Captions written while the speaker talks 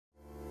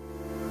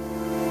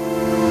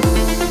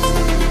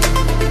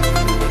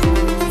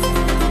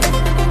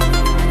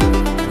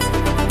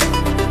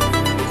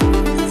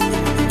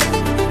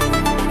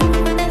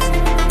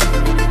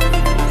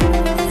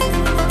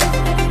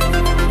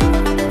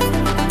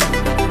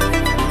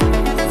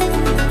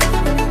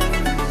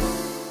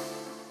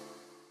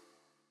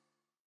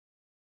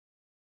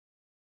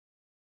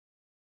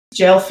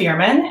Jill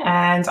Fearman,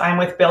 and I'm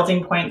with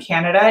Building Point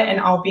Canada,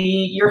 and I'll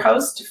be your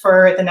host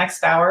for the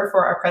next hour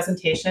for our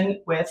presentation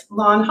with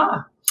Luan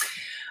Ha.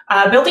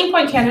 Building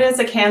Point Canada is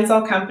a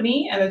Canzell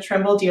company and a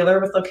Trimble dealer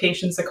with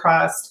locations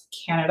across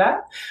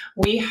Canada.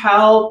 We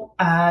help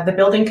the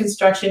building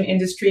construction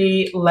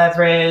industry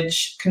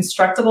leverage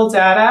constructible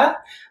data,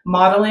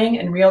 modeling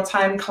and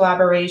real-time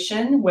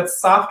collaboration with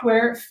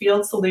software,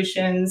 field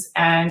solutions,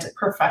 and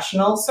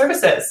professional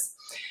services.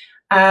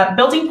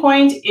 Building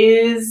Point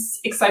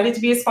is excited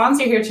to be a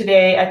sponsor here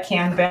today at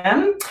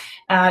CanBIM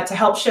to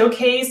help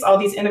showcase all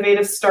these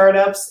innovative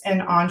startups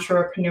and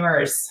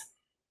entrepreneurs.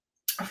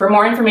 For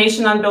more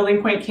information on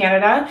Building Point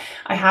Canada,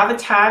 I have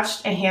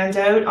attached a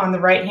handout on the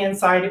right-hand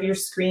side of your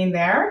screen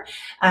there,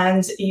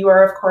 and you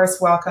are, of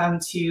course, welcome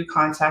to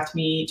contact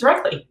me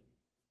directly.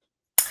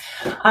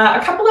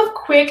 A couple of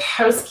quick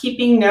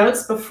housekeeping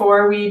notes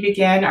before we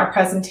begin our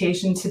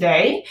presentation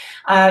today.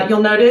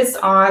 You'll notice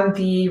on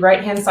the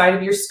right-hand side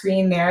of your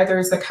screen there,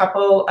 there's a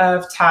couple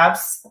of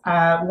tabs,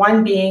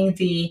 one being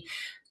the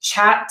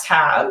chat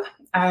tab.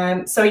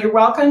 So you're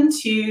welcome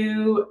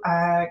to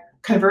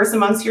converse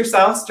amongst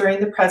yourselves during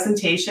the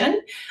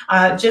presentation.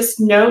 Just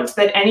note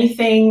that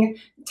anything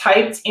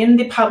typed in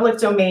the public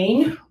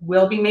domain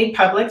will be made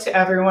public to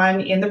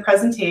everyone in the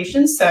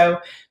presentation, so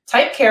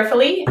type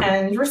carefully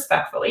and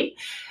respectfully.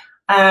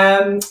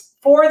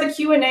 For the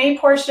Q&A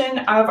portion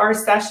of our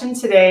session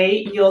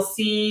today, you'll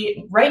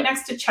see right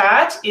next to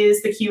chat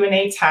is the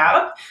Q&A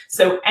tab.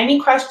 So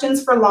any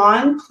questions for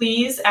Luan,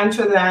 please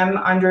enter them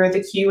under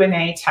the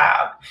Q&A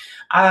tab.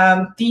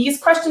 These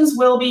questions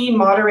will be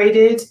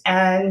moderated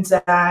and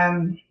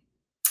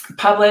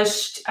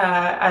published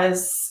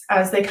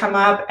as they come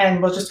up,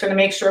 and we're just going to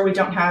make sure we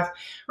don't have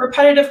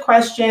repetitive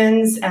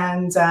questions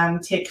and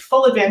take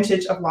full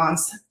advantage of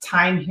Luan's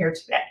time here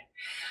today.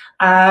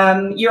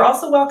 You're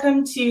also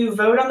welcome to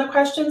vote on the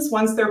questions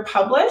once they're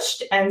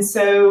published, and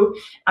so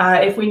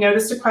if we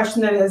notice a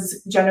question that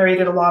has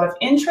generated a lot of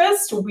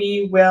interest,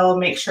 we will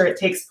make sure it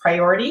takes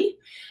priority.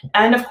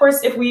 And of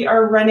course, if we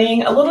are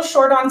running a little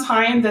short on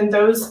time, then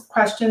those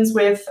questions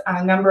with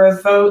a number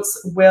of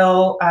votes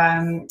will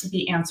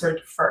be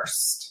answered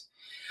first.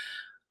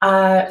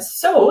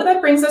 So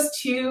that brings us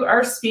to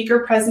our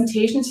speaker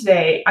presentation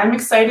today. I'm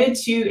excited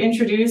to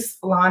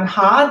introduce Luan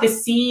Ha, the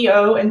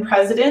CEO and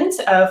president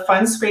of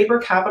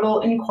Fundscraper Capital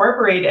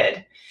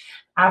Incorporated.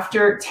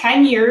 After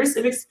 10 years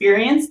of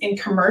experience in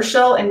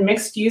commercial and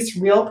mixed-use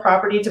real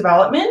property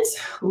development,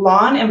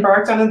 Luan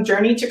embarked on a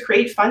journey to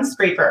create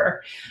Fundscraper,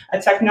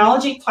 a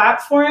technology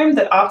platform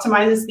that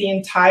optimizes the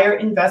entire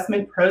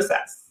investment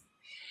process.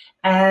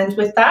 And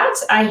with that,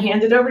 I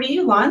hand it over to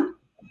you, Luan.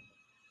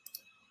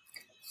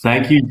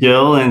 Thank you,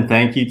 Jill, and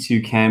thank you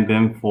to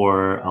CanBIM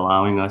for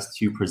allowing us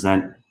to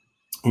present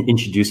and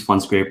introduce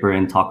Fundscraper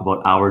and talk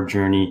about our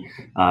journey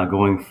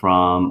going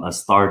from a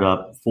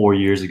startup 4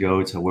 years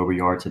ago to where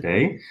we are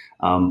today.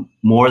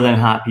 More than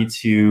happy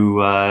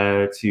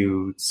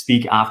to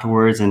speak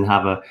afterwards and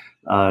have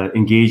a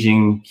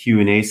engaging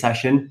Q&A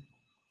session.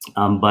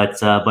 But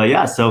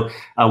yeah, so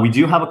we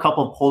do have a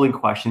couple of polling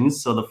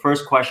questions. So the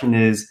first question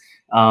is,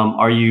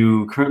 are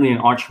you currently an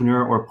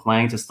entrepreneur or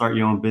planning to start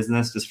your own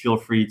business? Just feel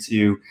free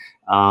to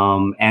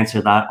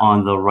answer that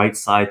on the right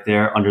side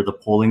there under the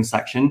polling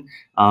section.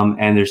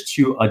 And there's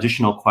two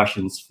additional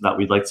questions that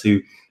we'd like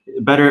to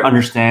better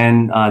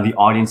understand the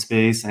audience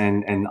base,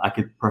 and I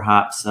could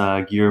perhaps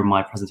gear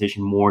my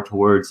presentation more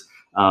towards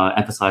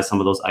emphasize some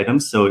of those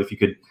items. So if you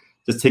could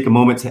just take a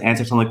moment to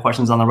answer some of the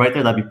questions on the right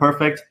there, that'd be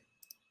perfect.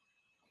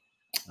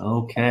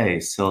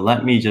 Okay, so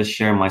let me just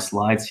share my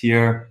slides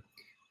here.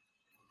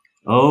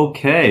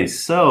 Okay,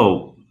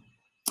 so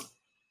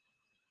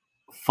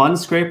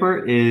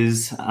Fundscraper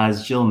is,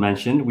 as Jill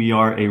mentioned, we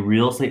are a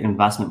real estate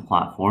investment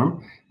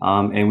platform,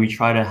 and we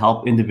try to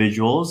help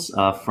individuals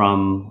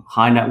from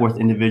high net worth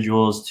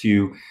individuals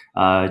to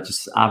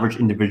just average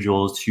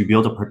individuals to be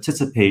able to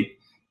participate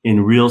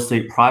in real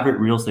estate, private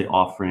real estate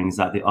offerings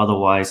that they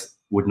otherwise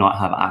would not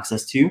have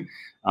access to.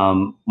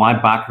 My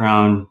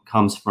background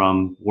comes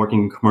from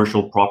working in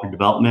commercial property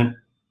development.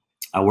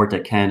 I worked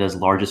at Canada's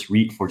largest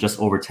REIT for just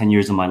over 10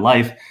 years of my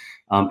life.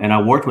 And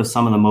I worked with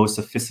some of the most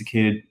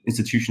sophisticated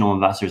institutional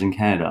investors in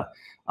Canada.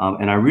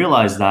 And I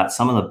realized that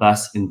some of the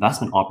best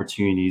investment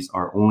opportunities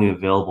are only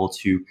available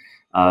to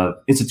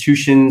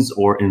institutions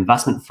or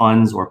investment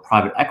funds or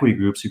private equity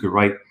groups who could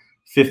write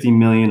 $50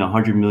 million,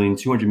 $100 million,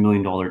 $200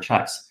 million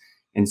checks.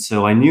 And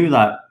so I knew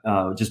that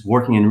just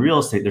working in real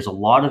estate, there's a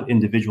lot of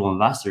individual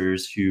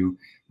investors who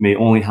may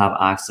only have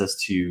access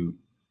to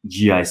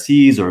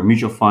GICs or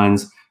mutual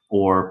funds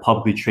or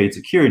publicly traded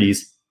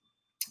securities.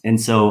 And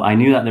so I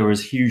knew that there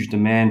was huge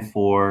demand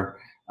for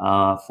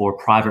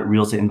private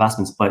real estate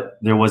investments, but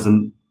there was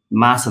a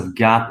massive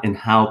gap in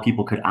how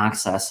people could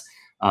access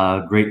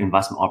great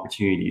investment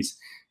opportunities.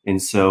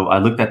 And so I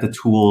looked at the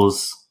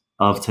tools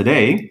of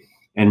today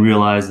and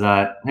realized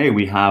that, hey,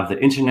 we have the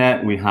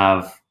internet, we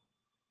have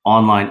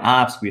online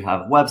apps, we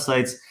have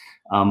websites.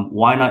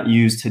 Why not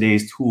use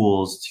today's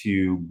tools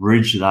to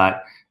bridge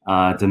that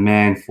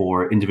demand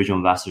for individual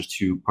investors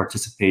to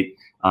participate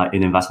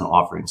in investment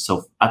offerings.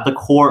 So at the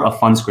core of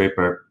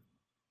Fundscraper,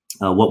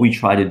 what we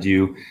try to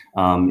do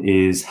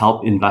is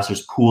help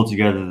investors pool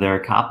together their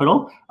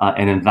capital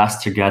and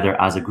invest together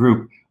as a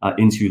group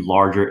into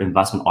larger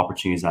investment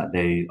opportunities that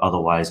they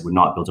otherwise would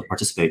not be able to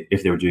participate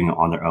if they were doing it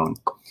on their own.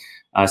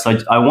 So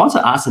I want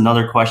to ask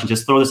another question,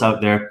 just throw this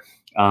out there.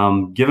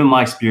 Given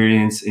my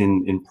experience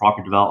in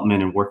property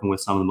development and working with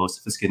some of the most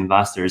sophisticated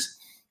investors,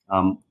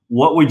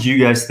 what would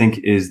you guys think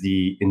is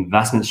the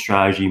investment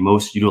strategy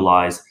most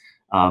utilized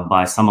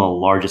by some of the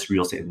largest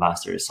real estate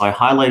investors? So I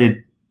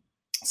highlighted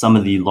some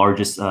of the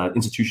largest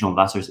institutional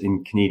investors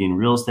in Canadian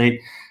real estate.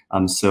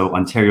 So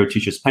Ontario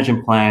Teachers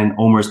Pension Plan,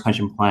 OMERS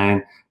Pension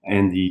Plan,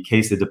 and the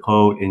Caisse de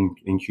dépôt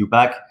in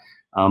Quebec.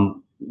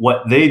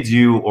 What they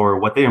do, or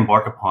what they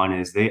embark upon,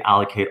 is they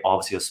allocate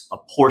obviously a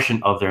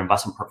portion of their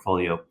investment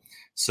portfolio.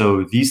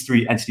 So these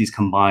three entities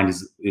combined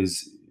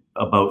is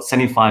about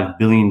 $75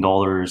 billion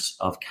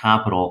of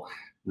capital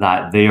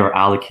that they are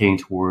allocating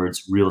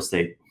towards real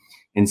estate.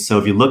 And so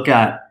if you look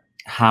at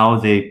how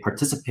they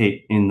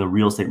participate in the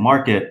real estate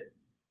market,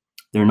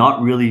 they're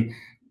not really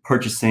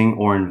purchasing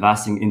or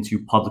investing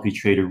into publicly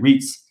traded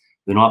REITs.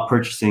 They're not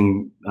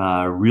purchasing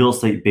real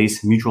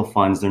estate-based mutual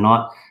funds. They're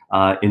not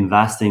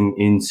investing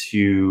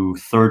into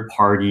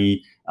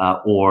third-party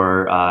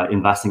or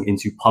investing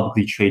into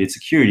publicly traded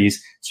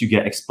securities to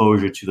get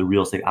exposure to the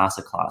real estate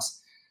asset class.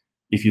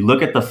 If you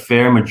look at the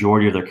fair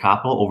majority of their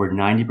capital, over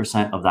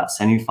 90% of that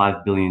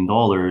 $75 billion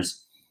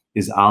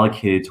is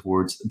allocated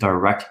towards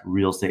direct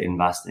real estate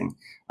investing.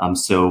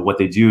 So what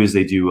they do is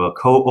they do a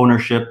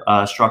co-ownership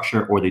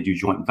structure, or they do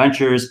joint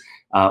ventures,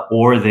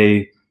 or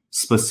they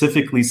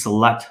specifically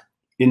select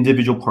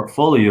individual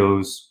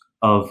portfolios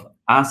of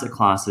asset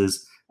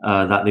classes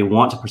that they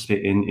want to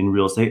participate in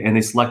real estate, and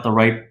they select the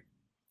right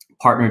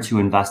partner to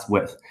invest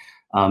with.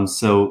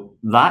 So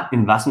that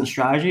investment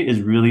strategy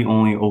is really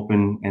only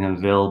open and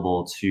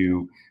available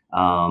to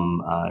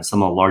some of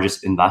the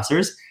largest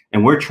investors.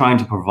 And we're trying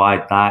to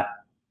provide that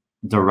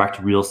direct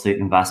real estate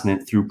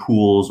investment through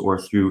pools or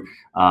through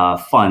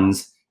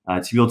funds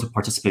to be able to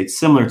participate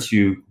similar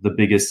to the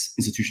biggest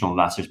institutional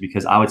investors,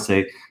 because I would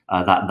say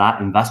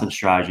that investment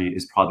strategy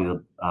is probably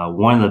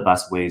one of the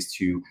best ways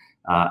to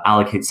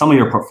allocate some of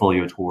your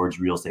portfolio towards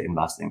real estate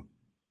investing.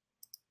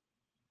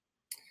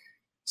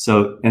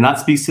 So, and that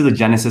speaks to the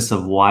genesis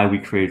of why we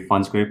created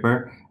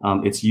Fundscraper.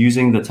 It's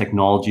using the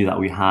technology that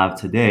we have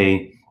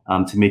today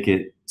to make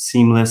it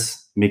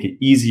seamless, make it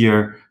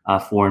easier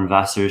for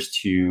investors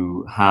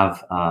to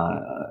have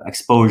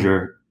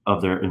exposure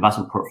of their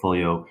investment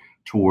portfolio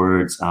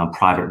towards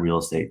private real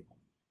estate.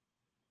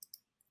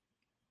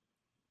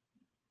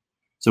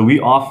 So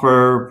we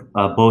offer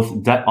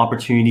both debt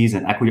opportunities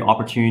and equity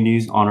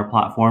opportunities on our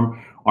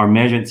platform. Our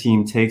management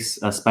team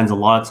spends a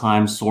lot of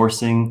time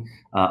sourcing,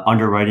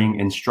 underwriting,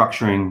 and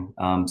structuring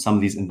some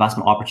of these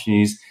investment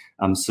opportunities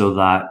so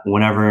that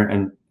whenever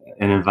an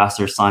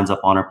investor signs up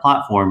on our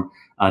platform,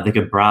 they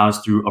could browse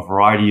through a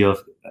variety of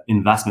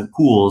investment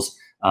pools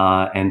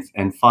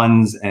and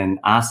funds and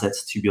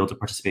assets to be able to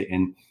participate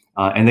in.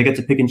 And they get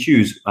to pick and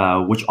choose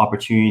which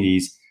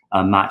opportunities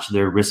match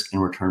their risk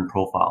and return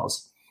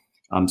profiles.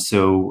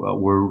 So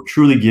we're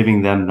truly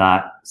giving them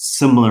that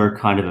similar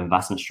kind of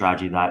investment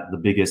strategy that the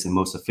biggest and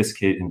most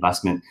sophisticated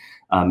investment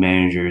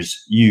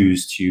managers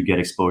use to get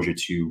exposure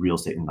to real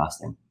estate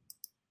investing.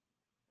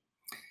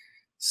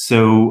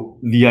 So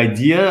the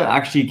idea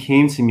actually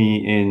came to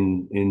me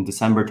in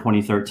December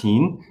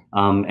 2013,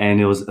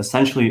 and it was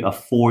essentially a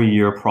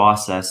 4-year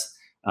process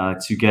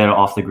to get it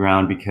off the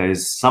ground,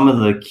 because some of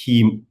the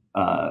key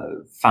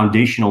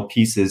foundational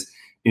pieces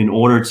in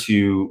order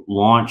to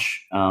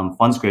launch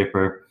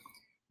Fundscraper,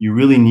 you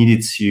really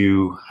needed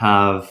to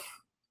have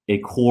a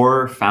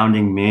core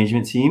founding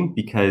management team,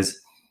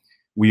 because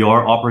we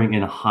are operating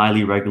in a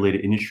highly regulated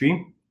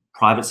industry.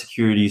 Private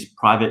securities,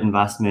 private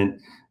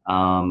investment,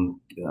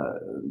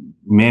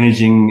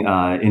 managing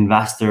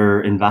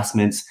investor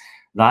investments,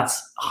 that's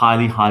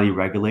highly, highly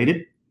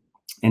regulated.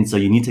 And so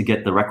you need to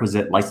get the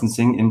requisite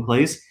licensing in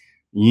place.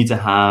 You need to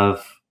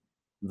have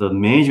the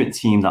management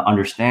team that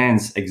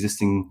understands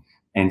existing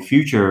and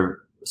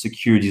future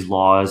securities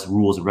laws,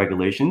 rules, and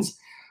regulations.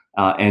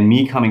 And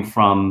me coming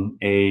from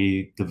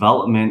a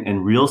development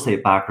and real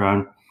estate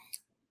background,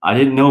 I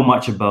didn't know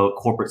much about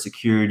corporate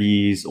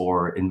securities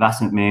or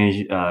investment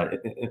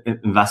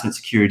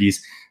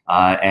securities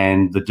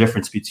and the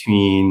difference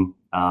between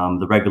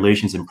the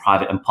regulations in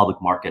private and public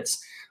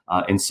markets.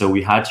 And so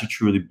we had to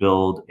truly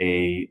build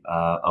a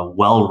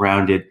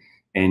well-rounded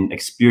and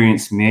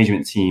experienced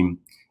management team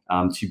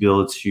to be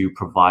able to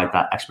provide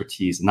that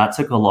expertise. And that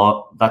took a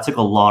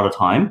lot of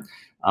time.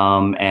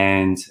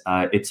 And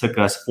it took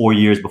us 4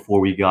 years before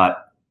we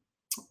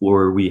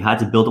had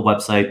to build a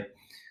website,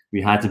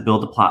 we had to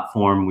build a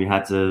platform, we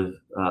had to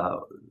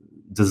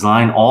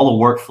design all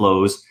the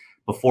workflows.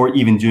 Before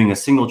even doing a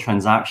single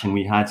transaction,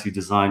 we had to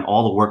design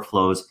all the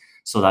workflows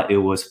so that it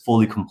was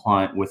fully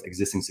compliant with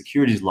existing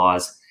securities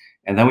laws.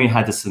 And then we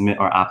had to submit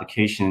our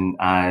application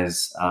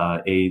as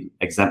a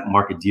exempt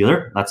market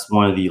dealer. That's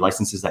one of the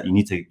licenses that you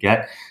need to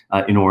get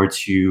in order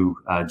to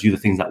do the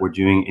things that we're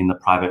doing in the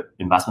private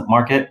investment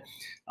market.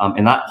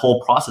 And that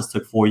whole process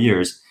took 4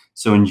 years.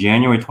 So in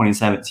January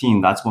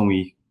 2017, that's when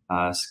we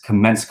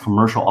commenced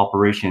commercial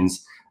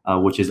operations,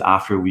 which is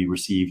after we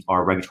received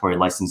our regulatory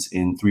license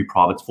in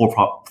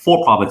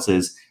four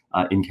provinces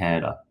in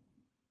Canada.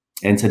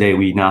 And today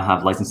we now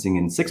have licensing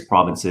in 6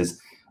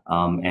 provinces,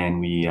 and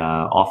we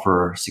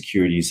offer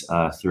securities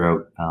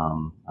throughout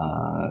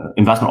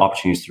investment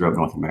opportunities throughout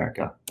North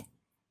America.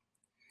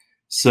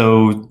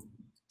 So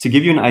to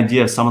give you an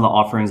idea of some of the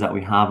offerings that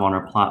we have on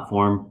our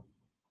platform,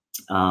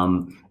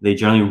 they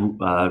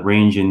generally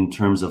range in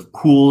terms of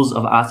pools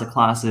of asset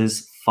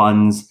classes,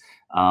 funds,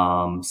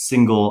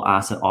 single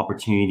asset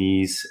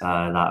opportunities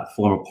that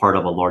form a part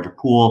of a larger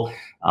pool,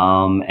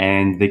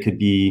 and they could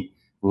be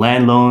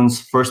land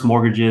loans, first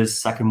mortgages,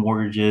 second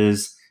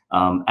mortgages,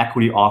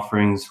 equity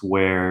offerings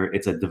where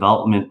it's a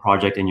development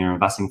project and you're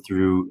investing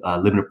through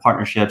limited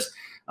partnerships.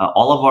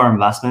 All of our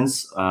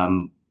investments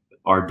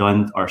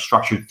are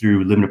structured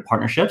through limited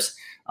partnerships,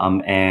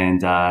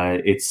 and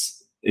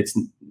it's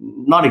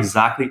not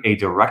exactly a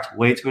direct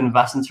way to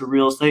invest into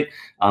real estate,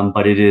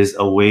 but it is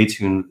a way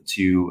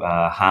to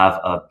have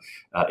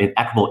an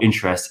equitable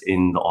interest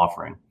in the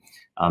offering.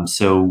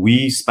 So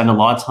we spend a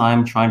lot of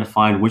time trying to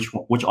find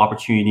which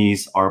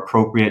opportunities are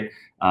appropriate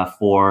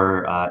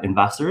for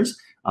investors.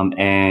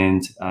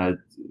 And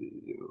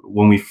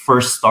when we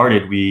first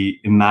started, we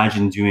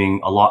imagined doing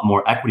a lot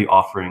more equity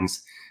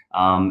offerings.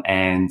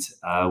 And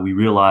we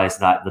realized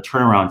that the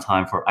turnaround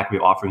time for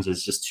equity offerings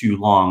is just too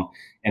long,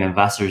 and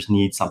investors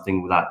need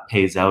something that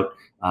pays out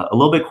a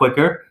little bit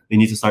quicker. They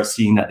need to start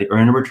seeing that they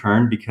earn a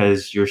return,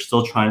 because you're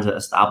still trying to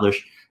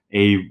establish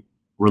a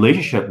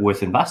relationship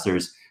with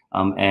investors.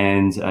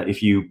 And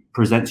if you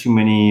present too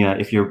many,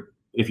 if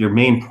your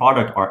main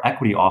product are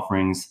equity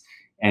offerings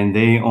and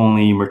they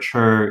only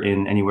mature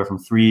in anywhere from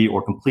 3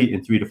 or complete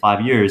in 3 to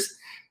 5 years,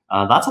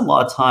 that's a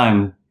lot of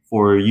time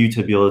for you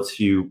to be able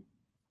to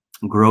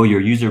grow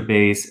your user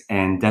base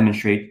and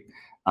demonstrate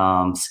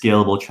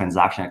scalable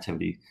transaction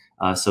activity.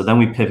 So then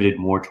we pivoted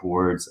more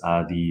towards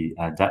the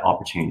debt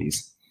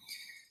opportunities.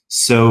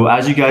 So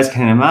as you guys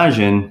can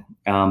imagine,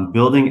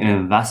 building an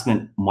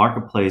investment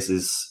marketplace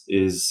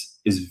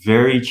is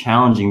very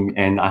challenging,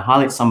 and I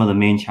highlight some of the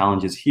main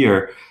challenges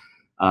here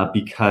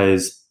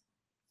because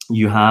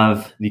you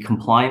have the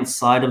compliance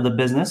side of the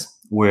business,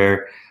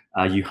 where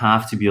you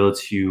have to be able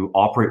to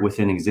operate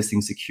within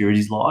existing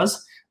securities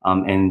laws.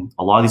 And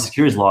a lot of these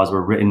securities laws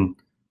were written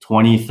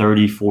 20,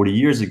 30, 40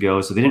 years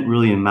ago, so they didn't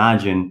really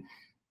imagine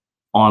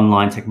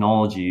online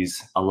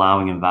technologies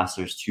allowing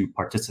investors to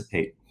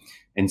participate.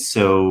 And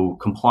so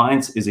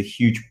compliance is a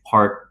huge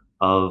part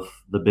of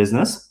the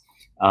business.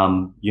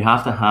 You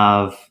have to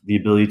have the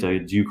ability to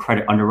do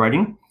credit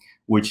underwriting,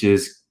 which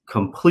is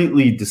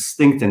completely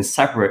distinct and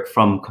separate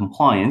from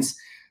compliance.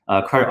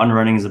 Credit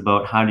underwriting is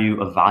about how do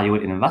you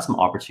evaluate an investment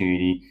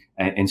opportunity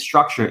and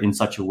structure it in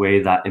such a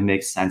way that it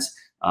makes sense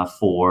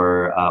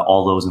for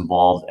all those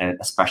involved, and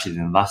especially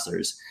the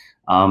investors.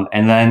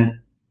 And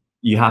then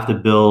you have to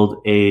build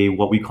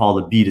what we call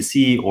the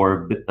B2C,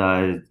 or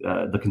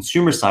the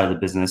consumer side of the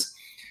business,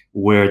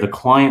 where the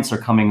clients are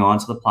coming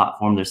onto the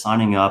platform, they're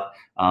signing up,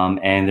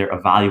 and they're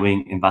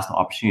evaluating investment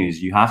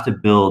opportunities. You have to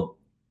build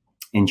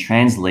and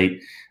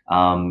translate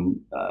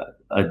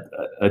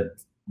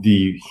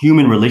the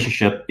human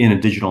relationship in a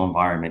digital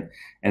environment.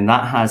 And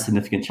that has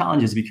significant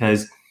challenges,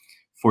 because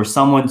for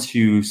someone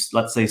to,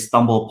 let's say,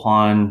 stumble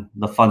upon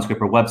the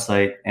Fundscraper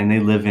website and they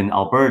live in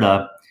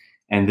Alberta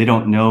and they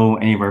don't know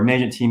any of our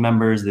management team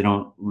members, they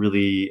don't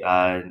really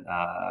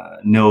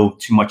know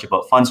too much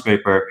about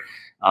Fundscraper,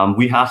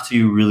 we have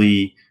to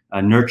really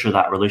nurture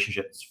that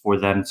relationship for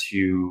them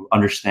to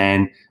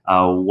understand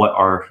what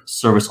our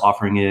service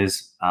offering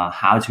is,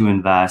 how to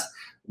invest,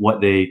 what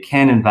they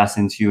can invest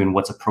into, and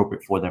what's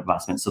appropriate for their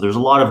investment. So there's a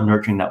lot of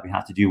nurturing that we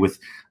have to do, with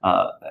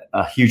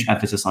a huge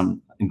emphasis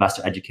on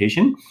investor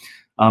education.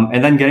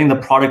 And then getting the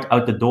product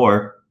out the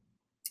door.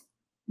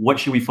 What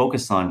should we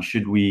focus on?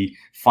 Should we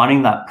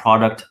finding that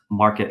product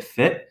market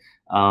fit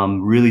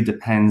really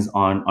depends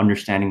on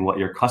understanding what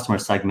your customer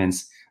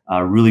segments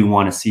really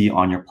want to see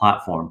on your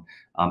platform.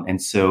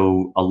 And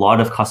so a lot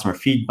of customer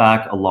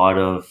feedback, a lot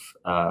of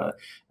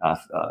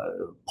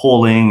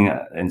polling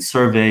and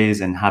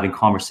surveys, and having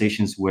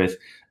conversations with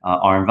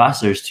our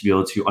investors to be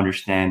able to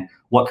understand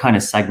what kind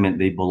of segment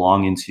they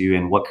belong into,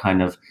 and what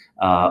kind of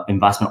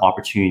investment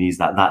opportunities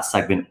that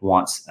segment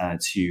wants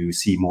to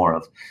see more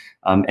of.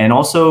 And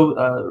also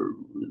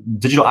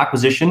digital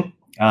acquisition,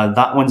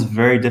 that one's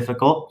very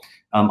difficult.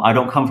 I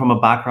don't come from a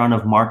background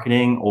of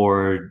marketing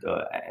or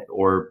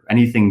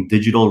anything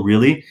digital,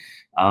 really.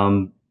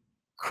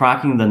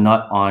 Cracking the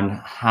nut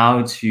on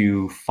how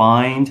to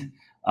find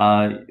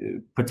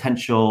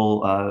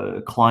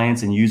potential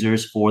clients and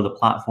users for the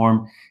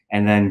platform,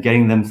 and then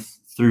getting them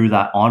through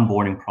that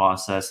onboarding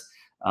process.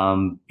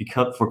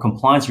 Because for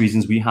compliance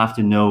reasons, we have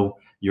to know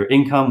your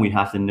income. We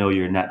have to know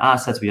your net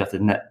assets. We have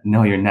to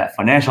know your net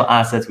financial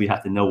assets. We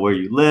have to know where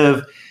you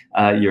live,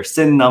 your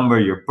SIN number,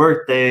 your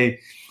birthday,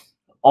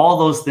 all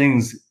those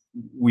things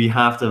we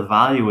have to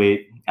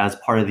evaluate as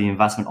part of the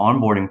investment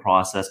onboarding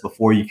process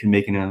before you can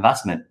make an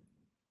investment.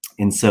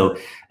 And so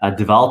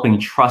developing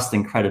trust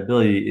and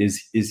credibility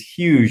is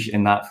huge,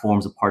 and that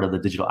forms a part of the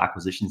digital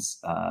acquisitions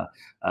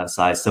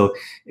side. So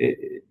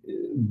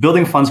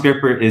building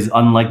Fundscraper is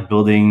unlike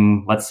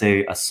building, let's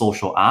say, a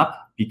social app,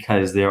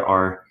 because there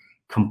are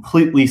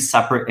completely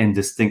separate and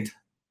distinct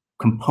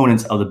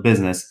components of the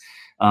business.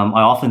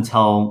 I often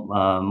tell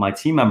my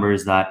team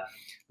members that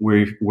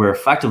we're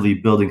effectively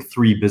building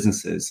 3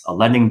 businesses: a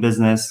lending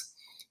business,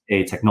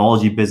 a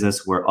technology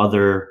business where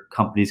other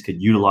companies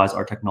could utilize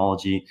our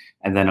technology,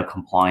 and then a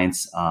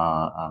compliance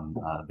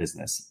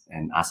business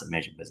and asset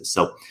management business.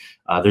 So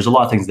there's a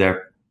lot of things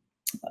there.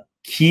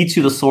 Key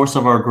to the source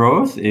of our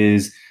growth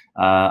is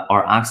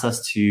our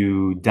access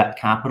to debt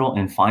capital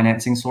and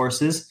financing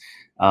sources.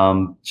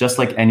 Just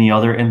like any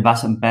other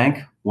investment bank,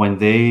 when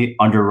they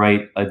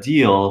underwrite a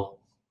deal,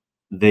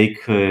 they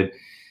could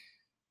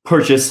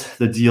purchase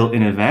the deal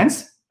in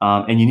advance.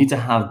 And you need to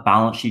have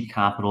balance sheet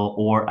capital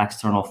or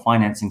external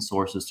financing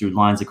sources through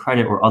lines of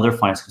credit or other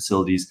finance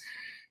facilities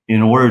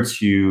in order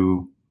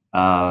to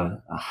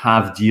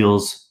have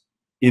deals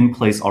in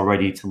place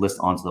already to list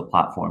onto the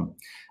platform.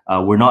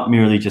 We're not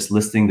merely just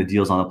listing the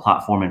deals on the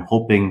platform and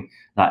hoping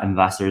that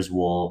investors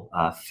will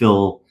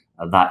fill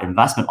that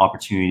investment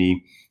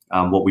opportunity.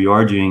 What we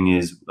are doing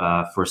is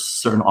for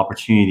certain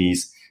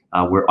opportunities,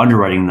 we're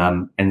underwriting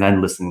them and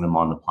then listing them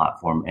on the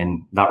platform.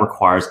 And that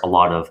requires a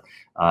lot of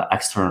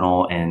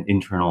external and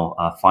internal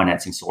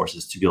financing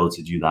sources to be able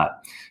to do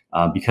that.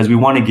 Because we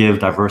want to give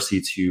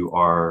diversity to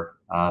our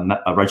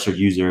registered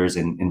users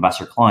and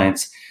investor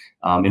clients.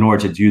 In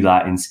order to do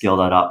that and scale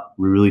that up,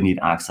 we really need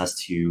access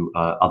to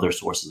other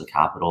sources of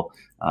capital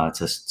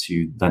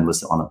to then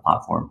list it on the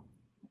platform.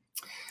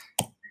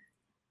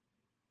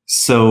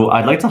 So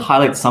I'd like to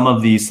highlight some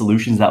of the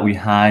solutions that we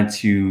had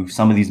to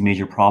some of these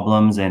major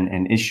problems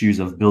and issues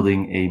of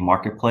building a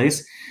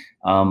marketplace.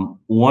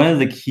 One of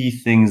the key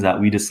things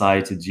that we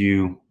decided to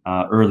do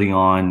early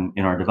on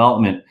in our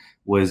development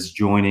was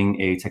joining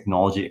a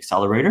technology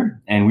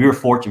accelerator. And we were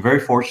very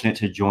fortunate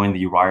to join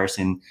the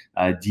Ryerson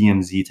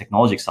DMZ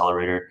Technology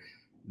Accelerator.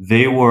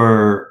 They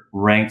were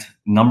ranked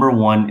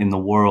 #1 in the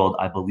world,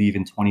 I believe,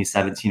 in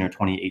 2017 or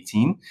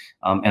 2018.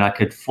 And I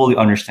could fully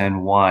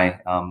understand why.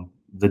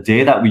 The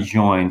day that we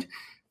joined,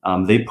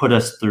 they put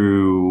us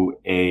through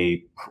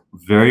a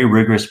very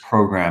rigorous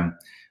program.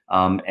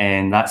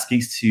 And that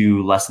speaks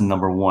to lesson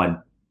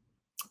 #1.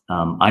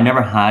 I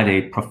never had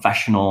a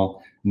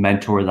professional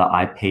mentor that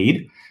I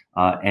paid.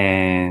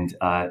 And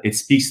it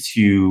speaks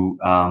to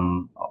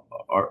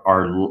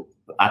our,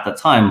 at the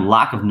time,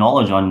 lack of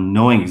knowledge on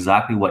knowing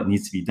exactly what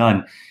needs to be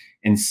done.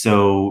 And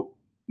so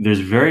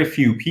there's very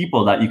few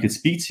people that you could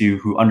speak to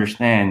who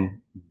understand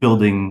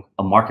building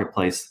a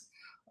marketplace,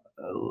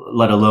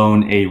 let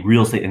alone a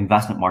real estate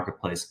investment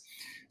marketplace.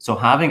 So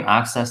having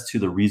access to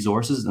the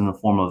resources in the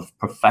form of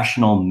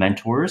professional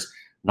mentors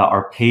that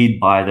are paid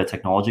by the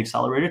technology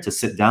accelerator to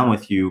sit down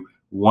with you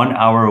 1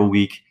 hour a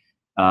week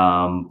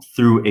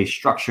through a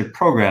structured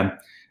program.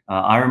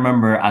 I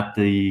remember at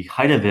the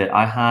height of it,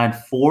 I had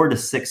 4 to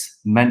 6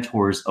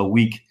 mentors a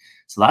week.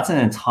 So that's an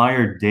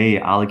entire day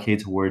allocated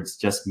towards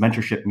just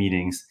mentorship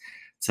meetings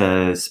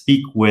to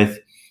speak with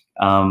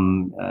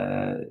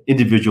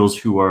individuals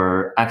who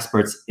are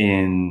experts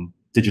in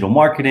digital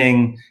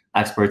marketing,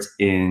 experts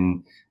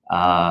in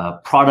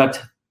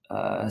product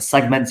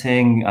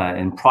segmenting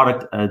and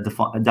product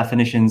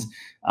definitions,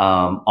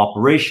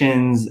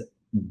 operations,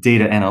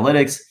 data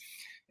analytics.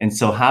 And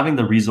so having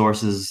the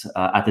resources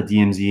at the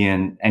DMZ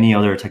and any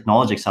other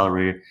technology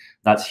accelerator,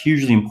 that's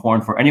hugely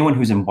important for anyone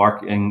who's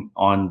embarking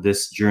on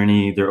this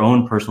journey, their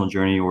own personal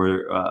journey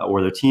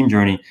or their team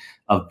journey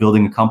of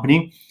building a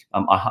company.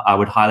 I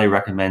would highly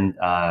recommend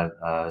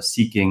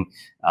seeking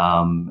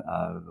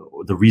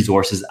the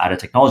resources at a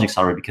technology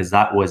accelerator, because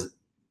that was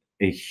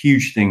a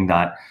huge thing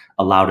that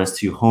allowed us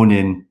to hone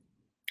in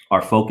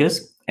our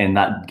focus, and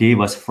that gave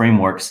us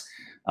frameworks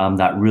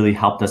that really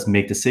helped us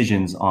make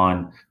decisions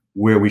on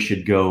where we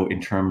should go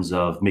in terms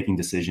of making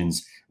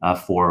decisions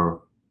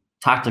for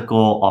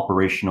tactical,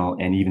 operational,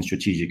 and even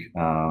strategic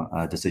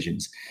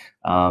decisions.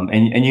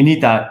 And you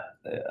need that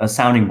a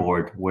sounding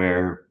board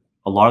where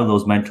a lot of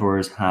those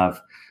mentors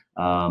have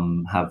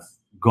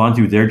gone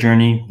through their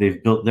journey.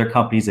 They've built their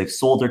companies, they've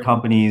sold their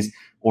companies,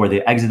 or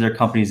they exit their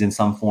companies in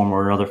some form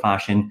or another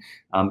fashion.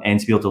 And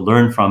to be able to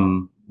learn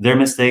from their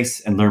mistakes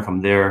and learn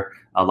from their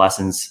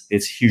lessons,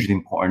 it's hugely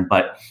important.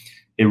 But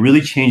it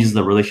really changes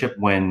the relationship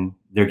when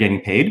they're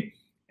getting paid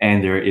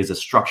and there is a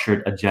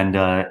structured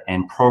agenda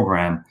and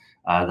program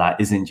that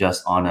isn't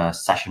just on a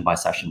session by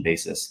session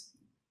basis.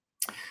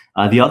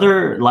 The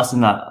other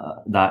lesson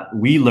that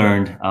we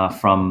learned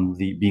from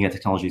being a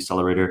technology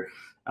accelerator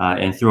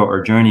and throughout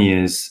our journey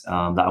is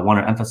that I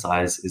want to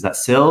emphasize is that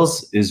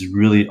sales is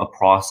really a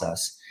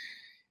process.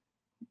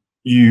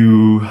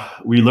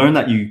 We learned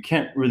that you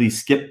can't really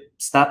skip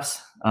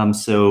steps.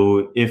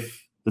 So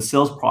if the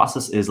sales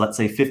process is, let's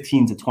say,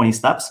 15 to 20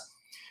 steps,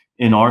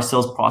 in our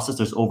sales process,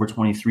 there's over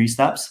 23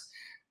 steps.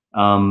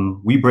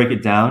 We break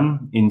it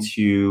down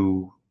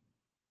into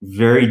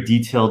very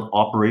detailed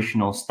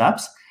operational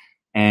steps.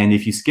 And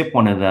if you skip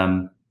one of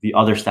them, the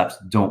other steps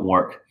don't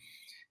work.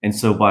 And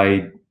so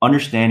by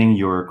understanding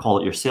call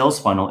it your sales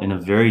funnel in a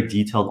very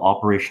detailed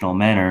operational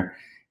manner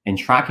and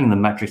tracking the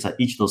metrics at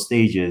each of those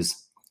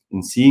stages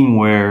and seeing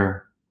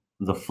where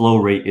the flow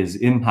rate is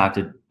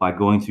impacted by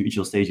going through each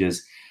of those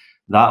stages,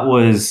 that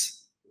was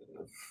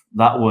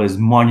a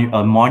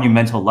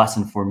monumental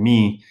lesson for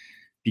me,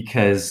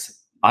 because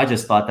I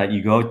just thought that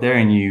you go out there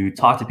and you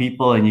talk to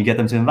people and you get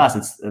them to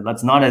invest.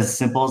 That's not as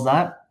simple as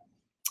that.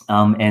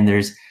 And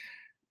there's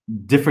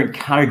different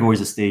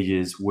categories of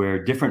stages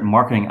where different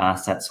marketing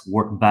assets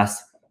work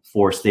best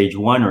for stage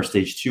 1 or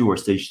stage 2 or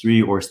stage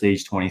 3 or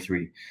stage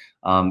 23.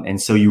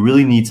 And so you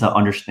really need to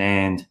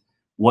understand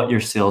what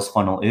your sales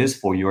funnel is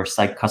for your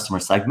customer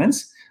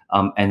segments,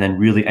 and then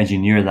really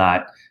engineer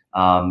that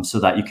so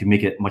that you can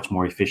make it much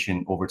more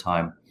efficient over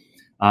time.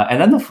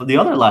 And then the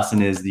other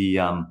lesson is the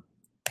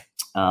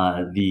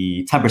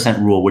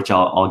 10% rule, which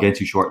I'll get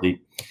to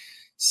shortly.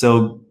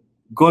 So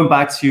going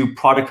back to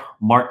product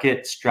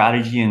market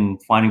strategy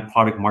and finding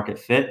product market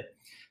fit,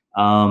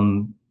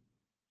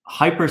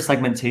 hyper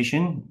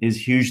segmentation is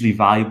hugely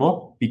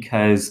valuable,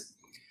 because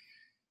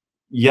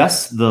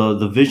yes,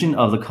 the vision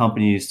of the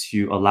company is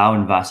to allow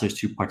investors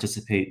to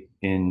participate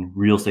in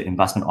real estate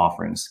investment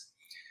offerings.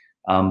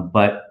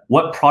 But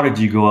what product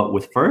do you go out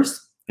with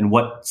first, and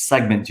what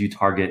segment do you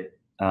target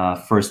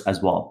first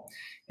as well?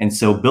 And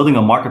so building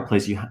a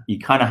marketplace, you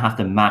kind of have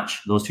to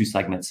match those two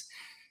segments.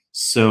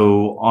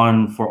 So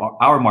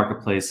for our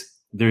marketplace,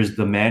 there's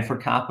demand for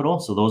capital.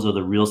 So those are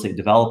the real estate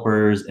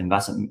developers,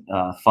 investment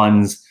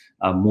funds,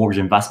 mortgage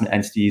investment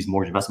entities,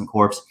 mortgage investment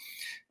corps.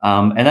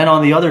 And then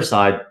on the other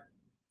side,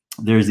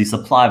 there's the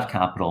supply of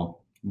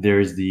capital.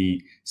 There's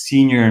the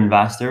senior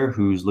investor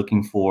who's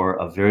looking for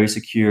a very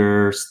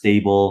secure,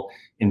 stable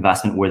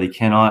investment where they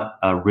cannot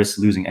risk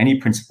losing any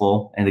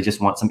principal and they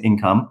just want some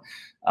income,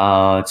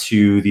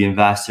 to the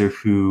investor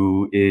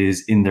who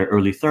is in their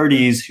early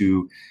 30s,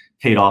 who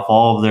paid off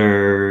all of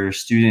their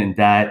student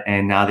debt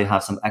and now they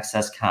have some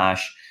excess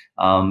cash,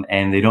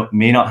 and they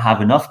may not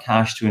have enough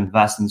cash to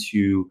invest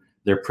into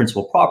their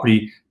principal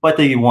property, but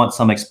they want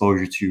some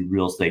exposure to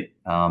real estate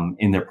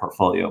in their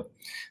portfolio.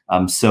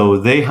 So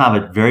they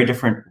have a very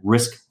different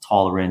risk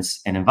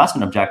tolerance and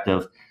investment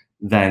objective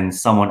than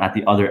someone at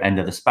the other end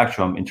of the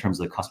spectrum in terms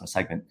of the customer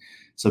segment.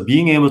 So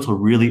being able to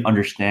really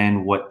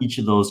understand what each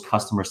of those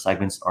customer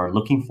segments are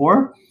looking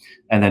for,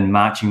 and then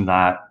matching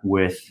that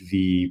with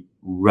the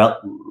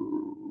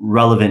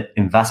relevant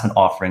investment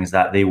offerings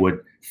that they would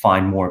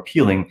find more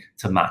appealing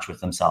to match with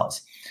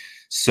themselves.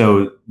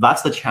 So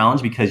that's the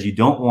challenge, because you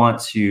don't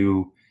want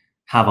to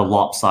have a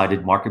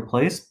lopsided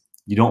marketplace.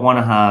 You don't want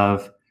to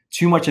have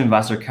too much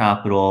investor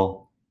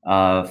capital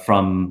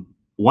from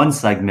one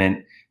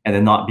segment and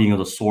then not being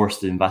able to source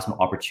the investment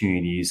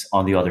opportunities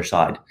on the other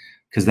side,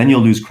 because then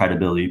you'll lose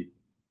credibility.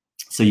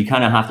 So you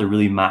kind of have to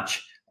really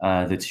match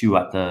the two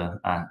at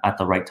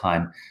the right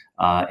time,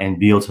 and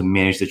be able to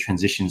manage the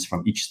transitions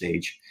from each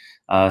stage.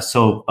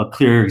 So a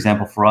clear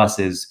example for us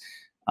is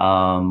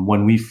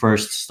when we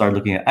first started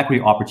looking at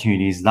equity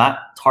opportunities, that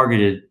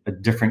targeted a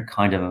different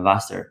kind of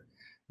investor.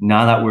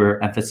 Now that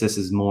our emphasis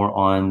is more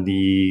on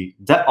the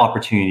debt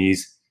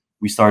opportunities,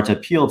 we start to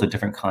appeal to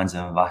different kinds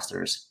of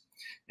investors.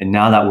 And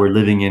now that we're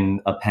living in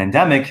a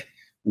pandemic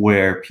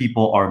where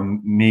people are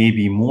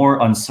maybe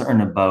more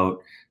uncertain about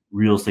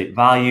real estate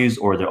values,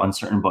 or they're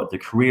uncertain about their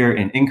career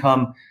and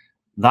income,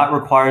 that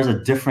requires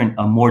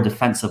a more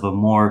defensive, a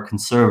more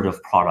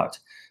conservative product.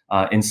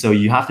 And so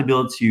you have to be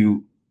able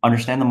to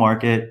understand the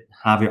market,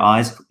 have your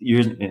eyes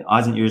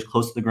and ears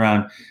close to the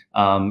ground,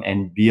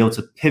 and be able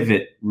to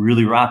pivot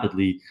really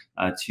rapidly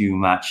to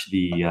match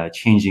the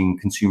changing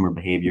consumer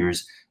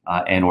behaviors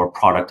and or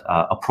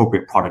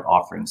appropriate product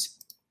offerings.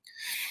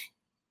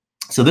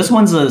 So this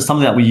one's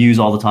something that we use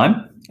all the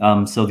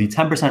time. So the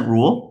 10%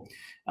 rule.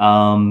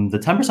 The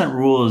 10%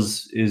 rule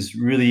is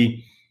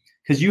really,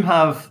 because you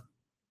have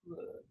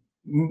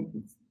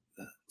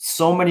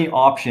so many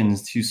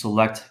options to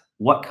select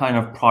what kind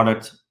of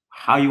product,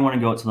 how you want to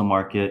go out to the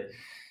market.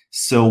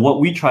 So what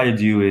we try to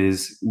do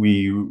is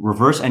we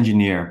reverse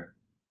engineer.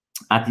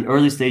 At the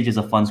early stages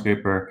of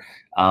Fundscraper,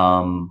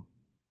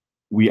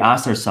 we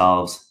asked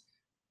ourselves,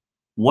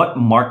 what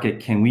market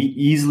can we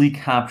easily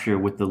capture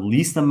with the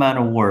least amount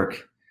of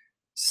work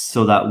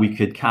so that we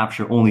could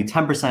capture only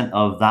 10%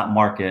 of that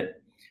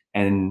market?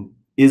 And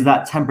is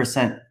that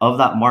 10% of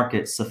that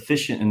market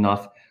sufficient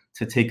enough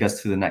to take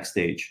us to the next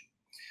stage?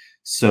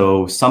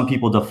 So some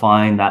people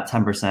define that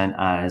 10%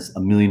 as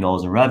 $1 million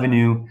in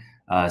revenue.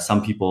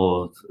 Some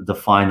people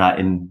define that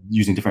in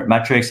using different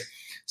metrics.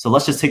 So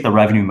let's just take the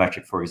revenue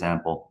metric, for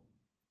example.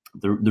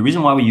 The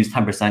reason why we use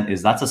 10%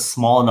 is that's a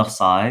small enough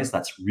size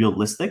that's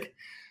realistic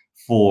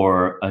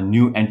for a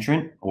new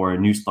entrant or a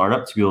new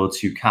startup to be able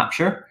to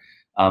capture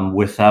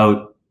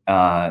without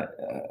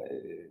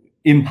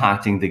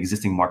impacting the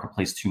existing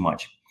marketplace too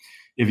much.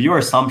 If your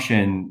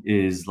assumption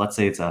is, let's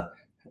say it's a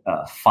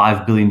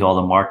 $5 billion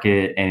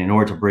market, and in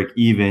order to break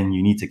even,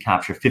 you need to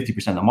capture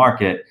 50% of the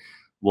market,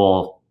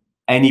 well,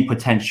 any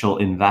potential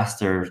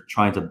investor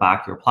trying to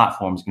back your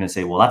platform is going to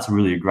say, well, that's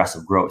really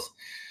aggressive growth.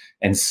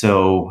 And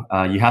so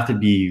you have to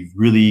be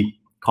really,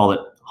 call it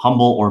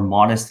humble or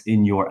modest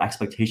in your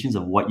expectations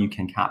of what you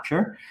can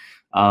capture.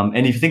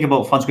 And if you think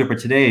about Fundscraper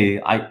today,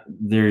 I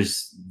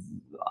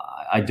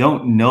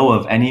don't know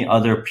of any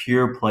other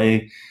pure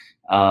play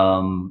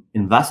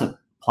investment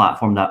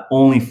platform that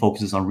only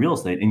focuses on real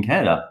estate in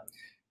Canada.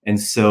 And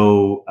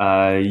so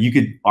you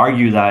could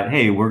argue that,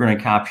 hey, we're going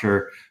to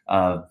capture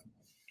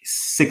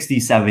 60,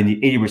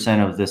 70,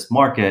 80% of this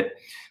market,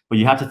 but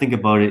you have to think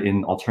about it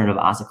in alternative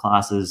asset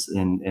classes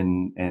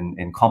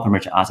and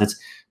complementary assets.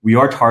 We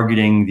are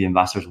targeting the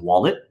investor's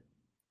wallet,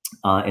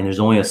 and there's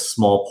only a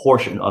small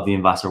portion of the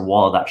investor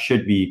wallet that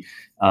should be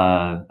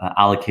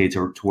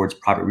allocated towards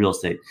private real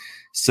estate.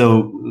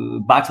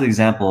 So back to the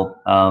example,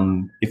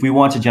 if we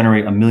want to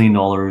generate $1 million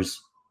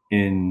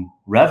in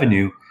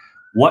revenue,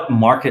 what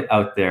market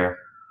out there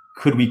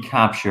could we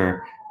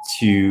capture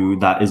to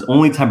that is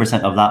only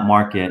 10% of that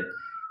market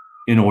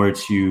in order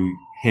to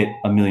hit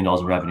 $1 million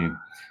in revenue?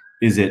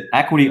 Is it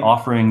equity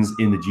offerings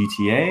in the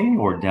GTA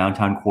or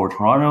downtown core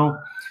Toronto?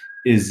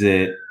 Is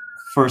it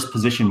first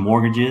position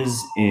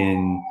mortgages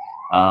in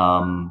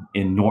Alberta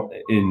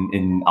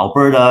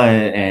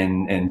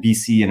and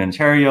BC and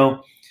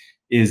Ontario?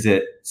 Is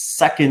it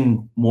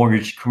second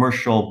mortgage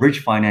commercial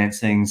bridge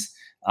financings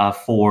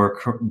for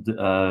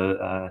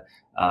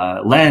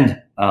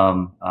land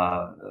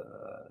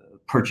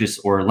purchase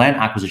or land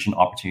acquisition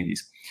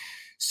opportunities?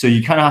 So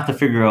you kind of have to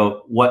figure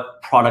out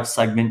what product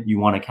segment you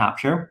want to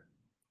capture.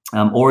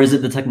 Or is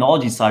it the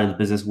technology side of the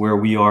business where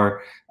we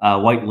are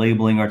white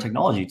labeling our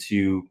technology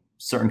to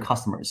certain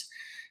customers?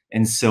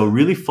 And so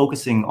really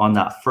focusing on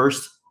that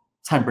first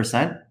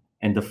 10%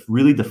 and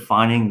really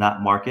defining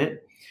that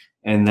market,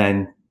 and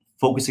then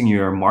focusing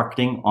your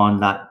marketing on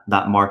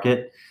that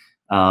market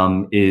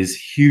is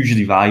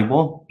hugely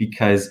valuable,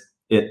 because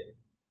it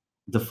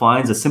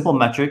defines a simple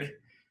metric,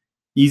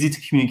 easy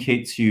to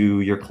communicate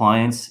to your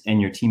clients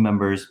and your team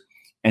members,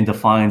 and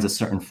defines a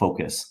certain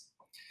focus.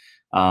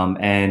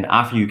 And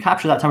after you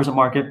capture that 10%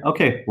 market,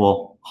 okay,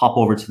 we'll hop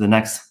over to the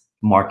next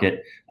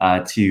market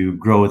to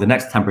grow the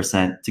next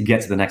 10% to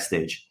get to the next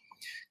stage.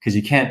 Because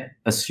you can't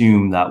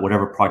assume that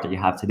whatever product that you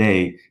have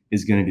today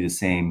is going to be the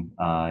same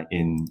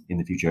in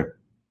the future.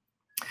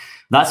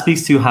 That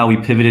speaks to how we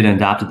pivoted and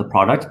adapted the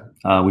product.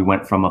 We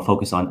went from a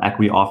focus on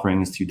equity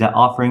offerings to debt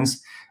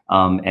offerings,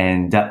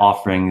 and debt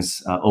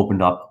offerings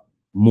opened up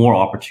more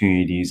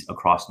opportunities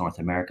across North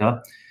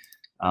America.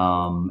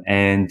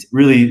 And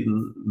really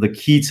the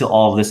key to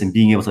all of this and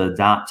being able to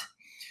adapt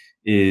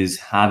is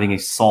having a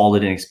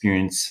solid and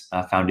experienced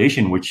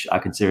foundation, which I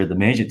consider the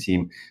management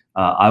team.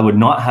 I would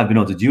not have been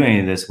able to do any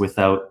of this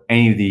without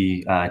any of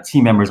the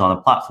team members on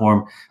the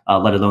platform,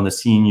 let alone the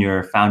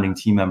senior founding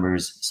team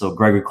members. So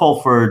Gregory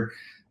Colford,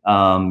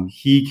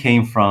 he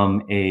came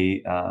from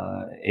a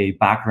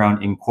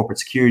background in corporate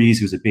securities.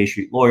 He was a Bay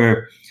Street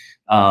lawyer,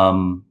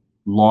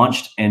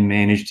 launched and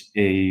managed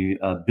a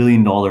 $1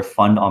 billion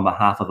fund on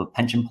behalf of a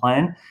pension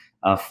plan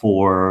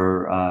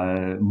for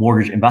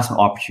mortgage investment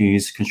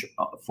opportunities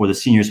for the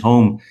seniors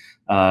home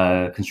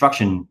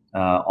construction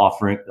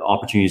offering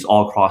opportunities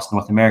all across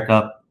North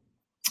America.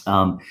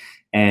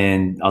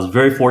 And I was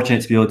very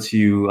fortunate to be able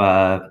to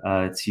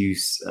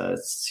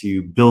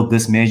build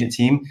this management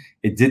team.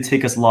 It did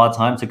take us a lot of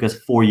time. It took us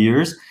 4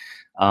 years.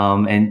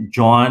 And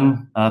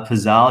John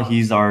Pizzal,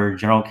 he's our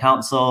general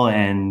counsel,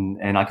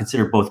 and I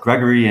consider both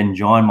Gregory and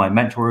John my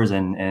mentors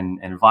and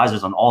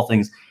advisors on all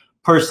things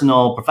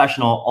personal,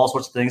 professional, all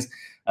sorts of things.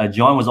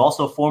 John was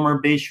also a former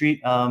Bay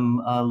Street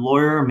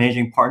lawyer,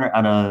 managing partner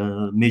at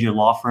a major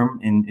law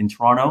firm in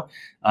Toronto.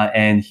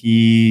 And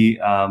he,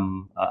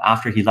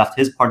 after he left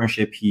his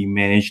partnership, he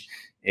managed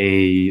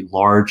a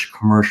large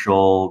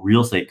commercial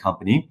real estate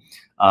company.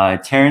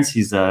 Terrence,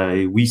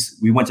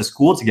 we went to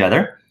school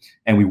together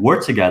and we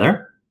worked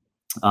together.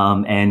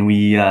 And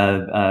he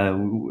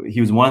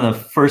was one of the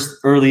first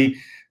early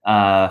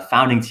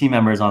founding team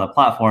members on the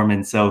platform.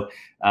 And so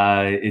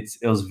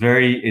it's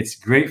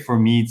great for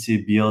me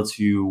to be able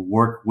to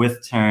work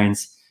with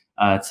Terrence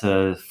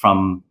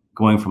from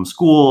going from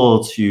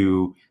school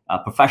to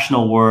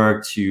professional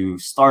work to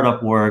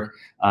startup work,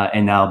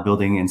 and now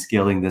building and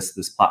scaling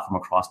this platform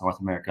across North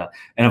America.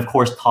 And of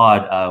course,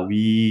 Todd,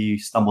 we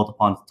stumbled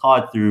upon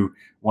Todd through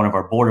one of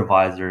our board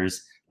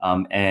advisors,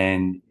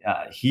 and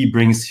he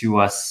brings to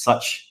us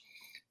such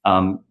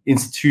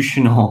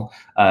institutional,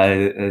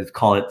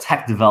 call it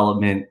tech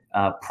development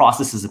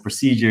processes and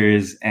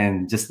procedures,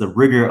 and just the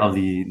rigor of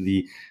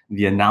the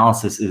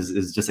analysis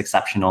is just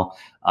exceptional.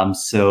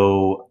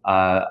 So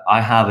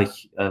I have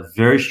a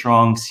very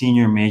strong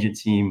senior management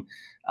team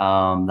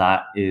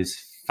that is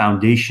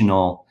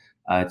foundational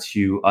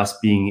to us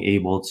being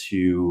able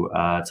to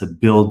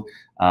build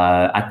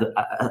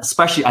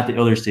especially at the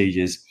earlier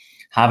stages,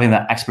 having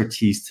that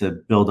expertise to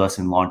build us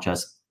and launch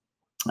us.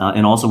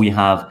 And also we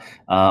have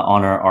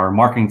on our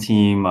marketing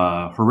team,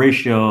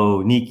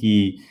 Horatio,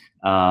 Nikki,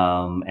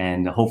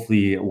 and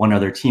hopefully one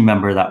other team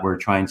member that we're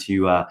trying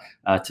to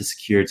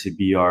secure to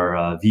be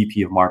our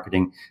VP of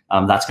marketing.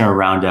 That's going to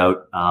round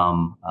out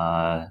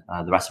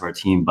the rest of our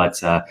team. But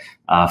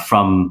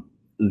from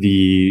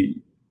the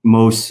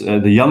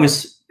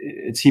youngest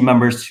team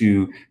members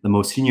to the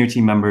most senior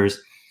team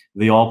members,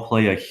 they all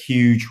play a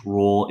huge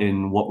role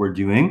in what we're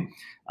doing.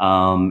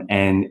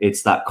 And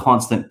it's that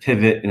constant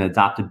pivot and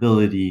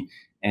adaptability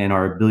and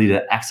our ability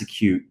to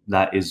execute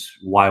that is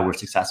why we're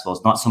successful.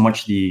 It's not so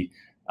much the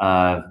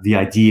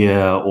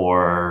idea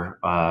or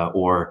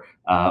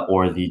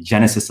the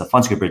genesis of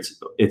Fundscraper.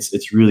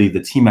 It's really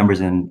the team members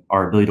and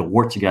our ability to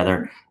work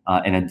together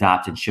and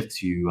adapt and shift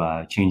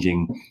to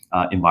changing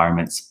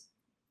environments.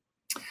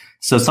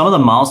 So some of the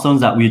milestones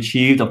that we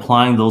achieved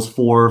applying those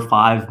 4 or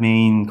 5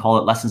 main, call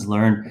it lessons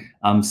learned.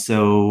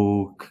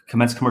 So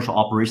commenced commercial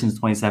operations in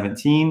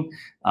 2017.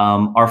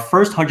 Our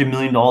first $100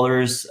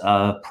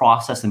 million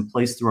process in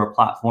place through our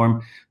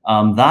platform,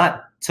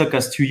 that took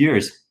us 2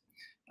 years.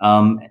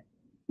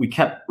 We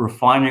kept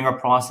refining our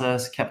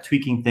process, kept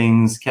tweaking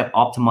things, kept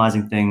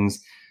optimizing things.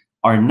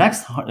 Our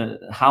next,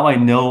 how I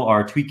know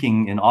our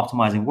tweaking and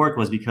optimizing worked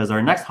was because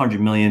our next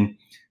 100 million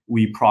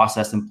we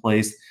processed in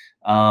place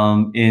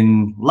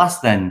in less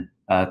than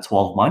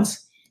 12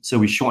 months. So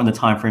we shortened the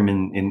time frame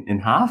in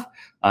half.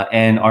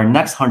 And our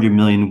next 100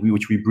 million,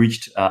 which we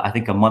breached, I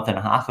think a month and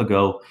a half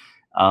ago,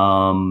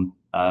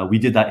 we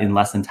did that in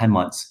less than 10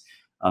 months.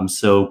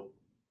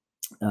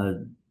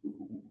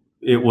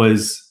 It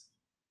was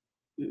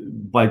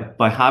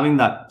by having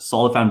that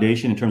solid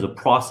foundation in terms of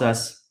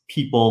process,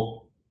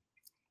 people,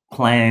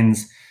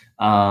 plans,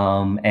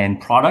 and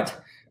product,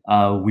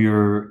 we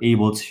were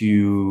able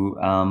to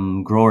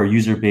grow our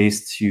user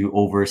base to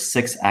over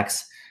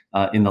 6x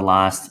in the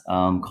last,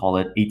 call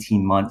it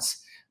 18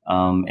 months,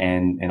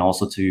 and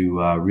also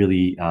to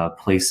really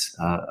place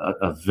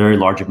a very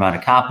large amount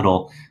of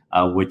capital,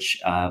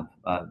 which I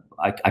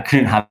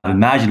couldn't have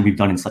imagined we've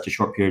done in such a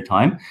short period of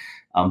time.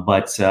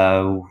 But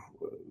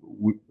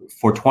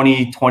for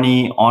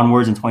 2020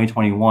 onwards and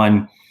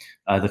 2021,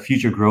 the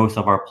future growth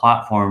of our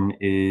platform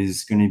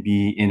is going to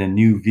be in a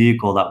new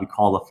vehicle that we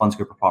call the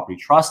Fundscraper Property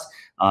Trust,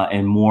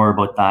 and more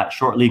about that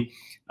shortly.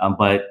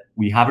 But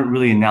we haven't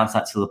really announced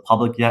that to the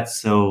public yet.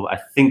 So I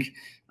think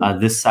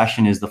this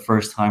session is the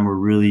first time we're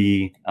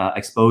really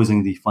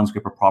exposing the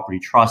Fundscraper Property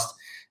Trust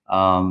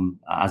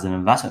as an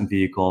investment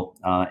vehicle,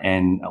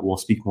 and we'll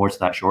speak more to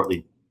that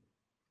shortly.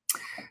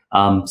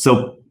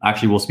 So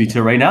actually, we'll speak to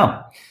it right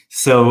now.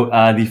 So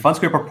the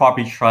Fundscraper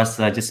Property Trust,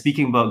 just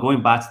speaking about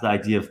going back to the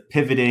idea of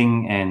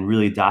pivoting and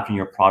really adapting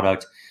your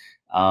product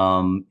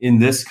in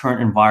this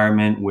current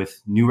environment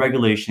with new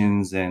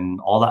regulations and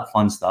all that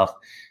fun stuff.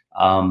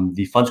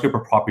 The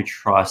Fundscraper Property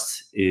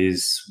Trust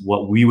is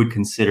what we would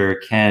consider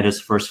Canada's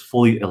first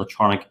fully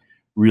electronic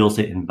real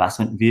estate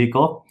investment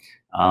vehicle.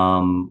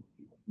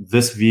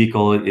 This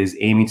vehicle is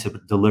aiming to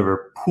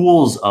deliver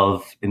pools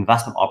of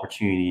investment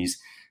opportunities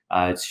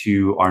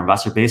to our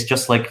investor base,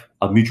 just like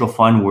a mutual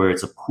fund where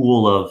it's a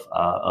pool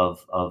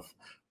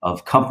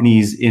of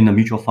companies in a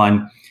mutual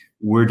fund.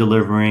 We're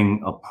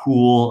delivering a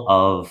pool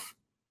of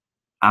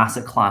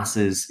asset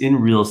classes in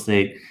real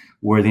estate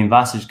where the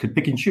investors could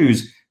pick and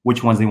choose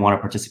which ones they want to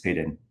participate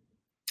in.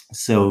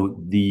 So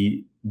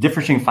the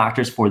differentiating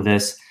factors for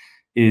this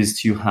is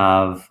to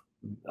have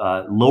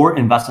lower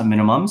investment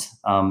minimums.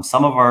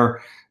 Some of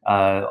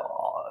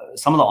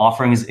the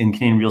offerings in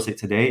Canadian real estate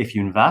today, if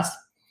you invest,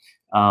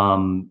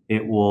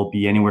 it will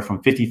be anywhere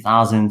from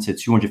 $50,000 to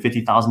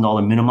 $250,000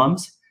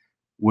 minimums.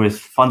 With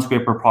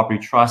Fundscraper Property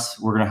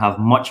Trust, we're going to have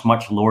much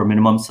lower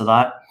minimums to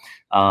that,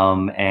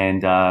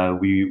 and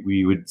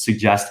we would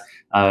suggest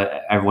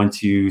everyone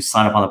to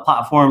sign up on the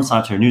platform, sign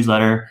up to our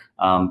newsletter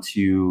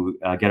to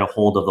get a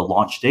hold of the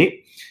launch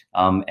date,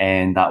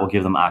 and that will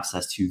give them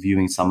access to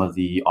viewing some of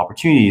the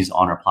opportunities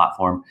on our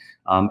platform.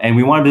 And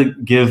we wanted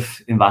to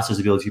give investors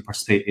the ability to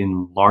participate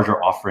in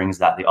larger offerings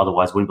that they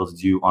otherwise wouldn't be able to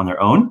do on their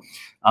own.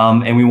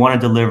 And we want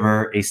to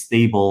deliver a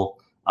stable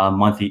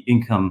monthly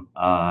income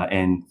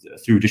and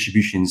through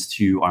distributions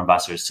to our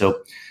investors.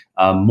 So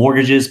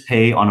mortgages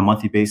pay on a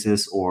monthly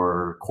basis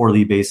or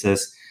quarterly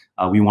basis.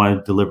 We want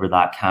to deliver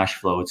that cash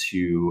flow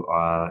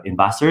to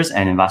investors,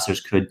 and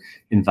investors could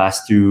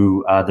invest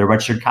through their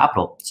registered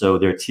capital. So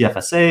their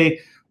TFSA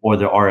or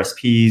their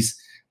RSPs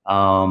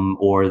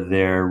or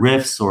their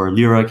RIFs or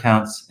LIRA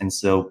accounts. And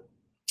so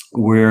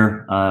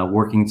we're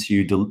working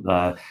to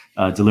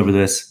deliver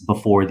this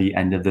before the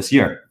end of this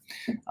year.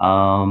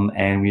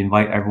 And we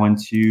invite everyone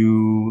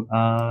to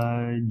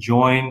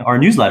join our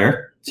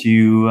newsletter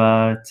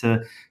to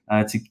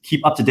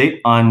keep up to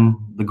date on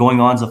the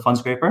going-ons of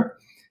Fundscraper.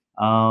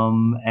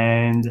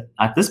 And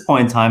at this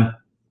point in time,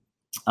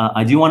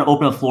 I do want to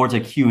open the floor to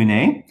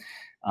Q&A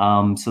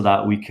so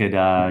that we could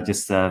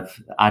just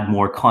add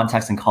more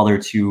context and color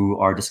to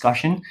our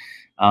discussion.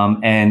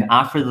 And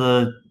after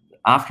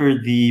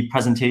the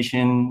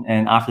presentation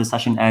and after the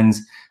session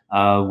ends,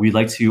 we'd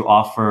like to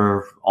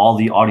offer all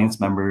the audience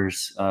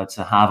members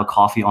to have a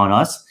coffee on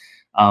us.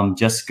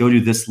 just go to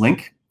this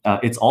link.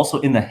 It's also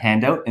in the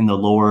handout in the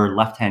lower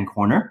left-hand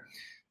corner.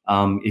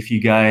 If you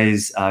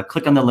guys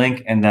click on the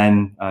link and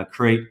then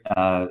create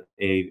a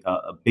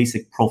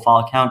basic profile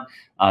account,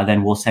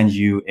 then we'll send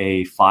you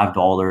a $5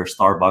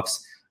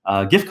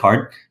 Starbucks gift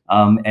card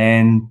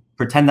and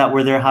pretend that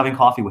we're there having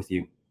coffee with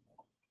you.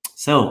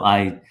 So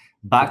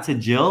back to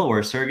Jill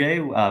or Sergey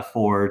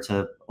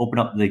to open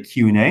up the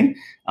Q&A.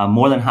 I'm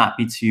more than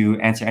happy to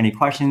answer any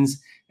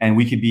questions. And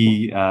we could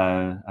be,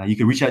 you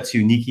could reach out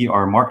to Nikki,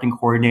 our marketing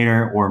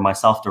coordinator, or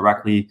myself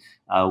directly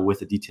with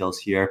the details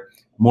here.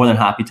 More than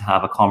happy to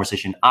have a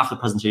conversation after the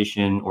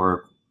presentation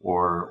or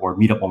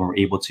meet up when we're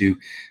able to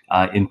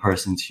in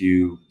person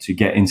to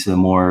get into the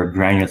more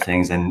granular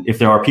things. And if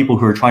there are people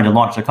who are trying to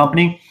launch their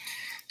company,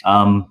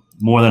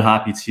 more than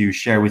happy to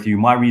share with you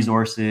my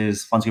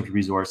resources, Fundscraper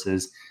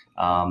resources,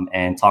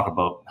 and talk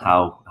about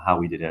how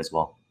we did it as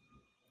well.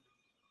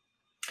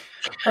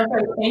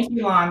 Perfect. Thank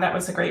you, Lon. That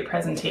was a great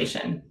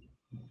presentation.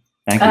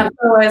 Thank you.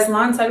 So as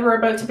Lon said, we're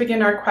about to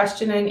begin our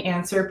question and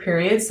answer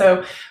period.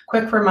 So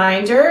quick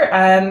reminder,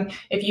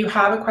 if you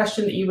have a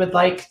question that you would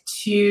like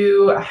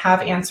to have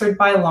answered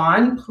by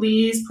Lon,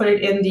 please put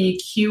it in the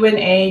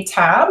Q&A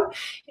tab,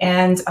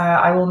 and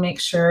I will make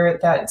sure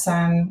that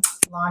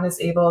Lon is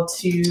able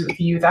to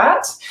view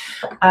that.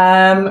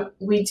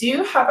 We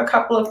do have a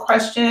couple of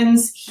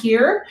questions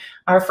here.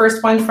 Our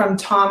first one from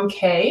Tom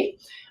K.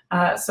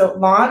 So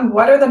Lon,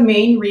 what are the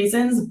main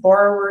reasons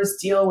borrowers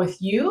deal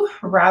with you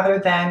rather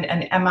than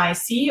an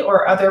MIC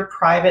or other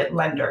private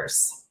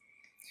lenders?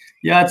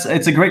 Yeah,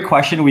 it's a great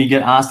question. We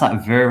get asked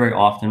that very, very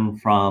often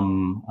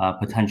from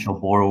potential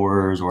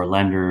borrowers or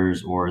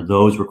lenders or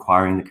those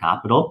requiring the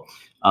capital.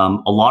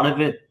 A lot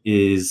of it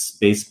is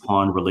based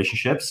upon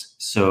relationships.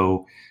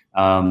 So,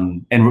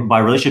 and by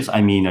relationships,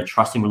 I mean a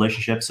trusting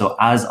relationship. So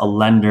as a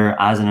lender,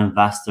 as an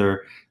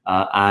investor,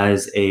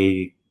 as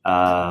a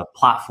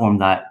platform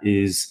that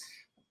is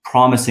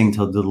promising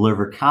to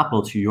deliver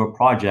capital to your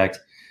project,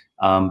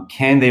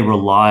 can they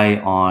rely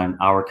on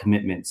our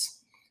commitments?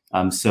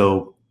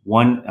 So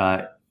one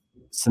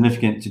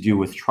significant to do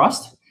with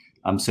trust.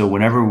 So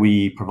whenever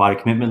we provide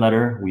a commitment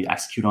letter, we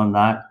execute on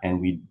that,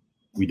 and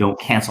we don't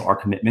cancel our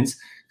commitments.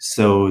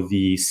 So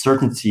the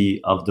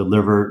certainty of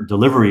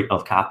delivery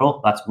of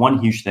capital, that's one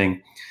huge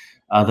thing.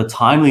 The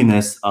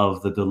timeliness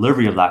of the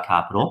delivery of that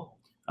capital,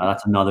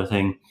 that's another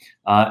thing.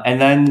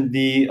 And then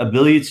the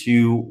ability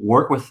to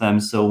work with them.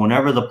 So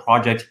whenever the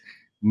project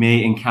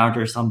may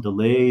encounter some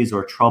delays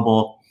or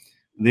trouble,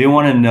 they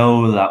want to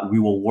know that we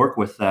will work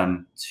with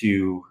them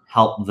to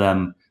help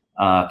them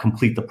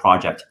complete the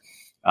project.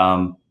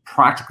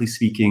 Practically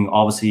speaking,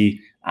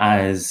 obviously,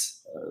 as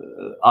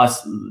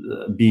us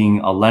being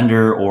a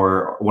lender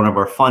or one of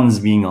our funds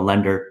being a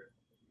lender,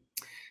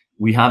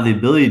 we have the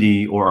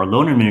ability, or our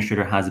loan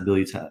administrator has the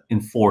ability to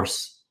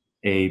enforce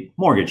a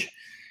mortgage.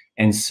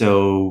 And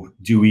so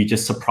do we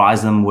just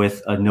surprise them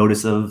with a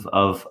notice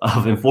of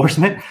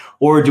enforcement,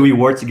 or do we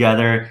work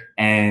together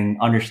and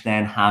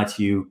understand how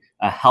to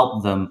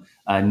help them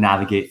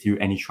navigate through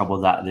any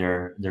trouble that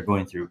they're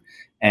going through?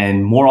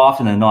 And more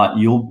often than not,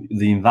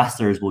 the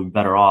investors will be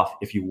better off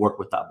if you work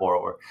with that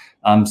borrower.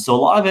 So a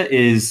lot of it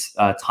is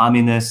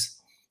timeliness.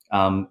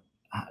 It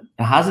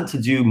hasn't to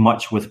do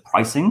much with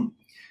pricing,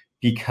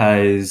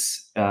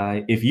 because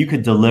if you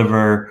could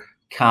deliver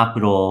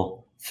capital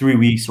 3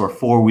 weeks or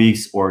 4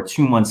 weeks or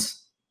 2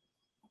 months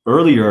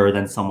earlier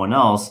than someone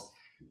else,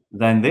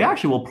 then they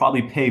actually will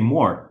probably pay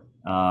more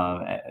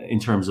in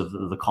terms of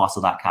the cost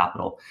of that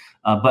capital.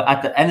 But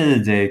at the end of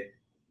the day,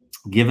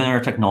 given our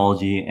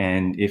technology,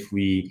 and if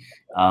we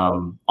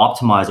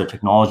optimize our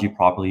technology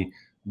properly,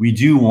 we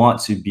do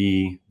want to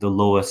be the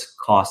lowest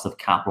cost of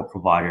capital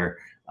provider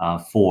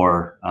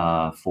for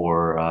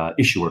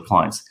issuer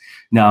clients.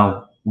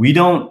 Now,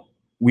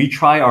 we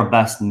try our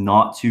best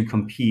not to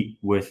compete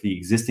with the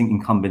existing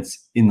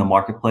incumbents in the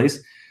marketplace,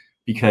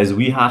 because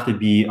we have to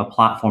be a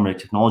platform, a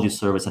technology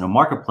service, and a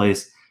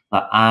marketplace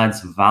that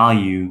adds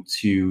value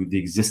to the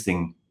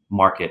existing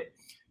market,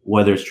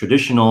 whether it's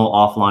traditional,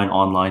 offline,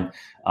 online.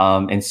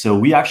 And so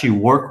we actually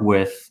work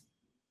with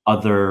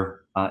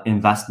other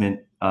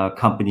investment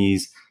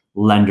companies,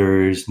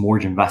 lenders,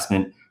 mortgage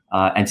investment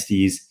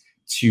entities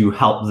to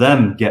help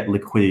them get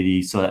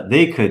liquidity so that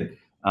they could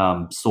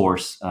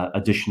source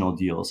additional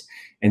deals.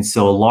 And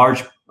so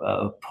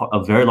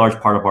a very large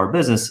part of our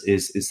business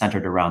is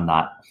centered around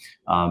that,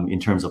 in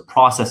terms of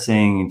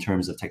processing, in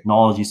terms of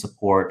technology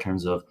support, in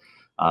terms of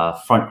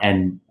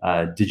front-end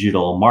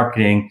digital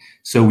marketing.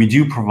 So we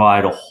do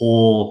provide a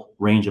whole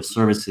range of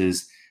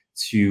services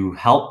to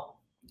help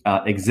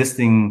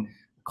existing,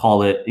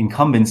 call it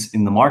incumbents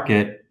in the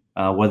market,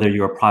 whether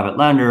you're a private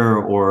lender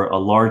or a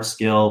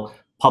large-scale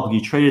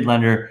publicly traded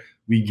lender.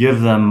 We give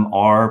them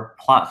our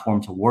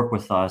platform to work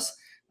with us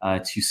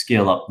to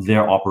scale up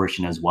their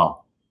operation as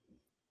well.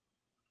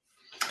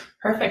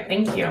 Perfect,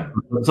 thank you.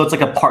 So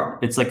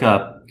it's like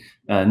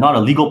not a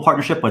legal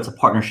partnership, but it's a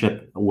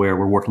partnership where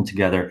we're working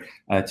together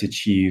to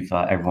achieve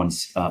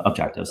everyone's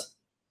objectives.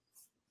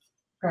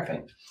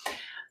 Perfect.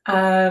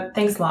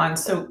 Thanks, Lon.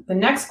 So the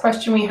next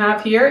question we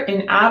have here,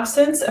 in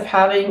absence of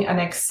having an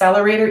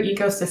accelerator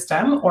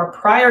ecosystem or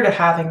prior to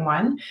having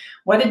one,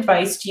 what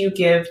advice do you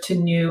give to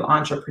new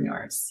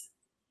entrepreneurs?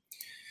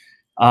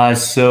 I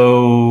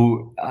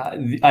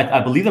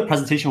believe the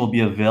presentation will be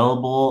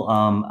available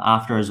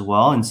after as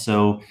well. And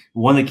so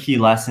one of the key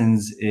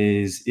lessons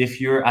is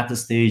if you're at the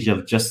stage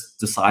of just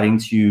deciding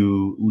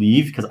to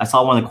leave, because I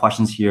saw one of the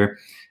questions here,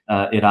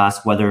 it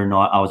asked whether or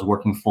not I was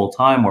working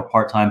full-time or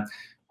part-time.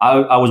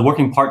 I was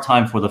working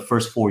part-time for the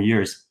first 4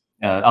 years.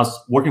 I was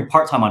working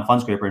part-time on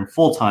Fundscraper and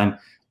full-time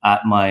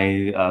at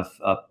my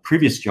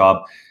previous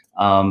job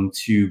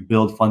to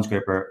build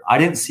Fundscraper. I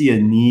didn't see a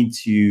need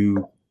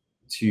to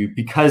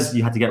because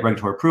you had to get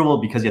regulatory approval,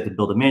 because you had to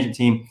build a management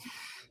team.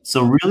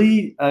 So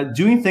really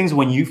doing things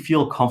when you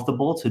feel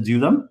comfortable to do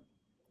them.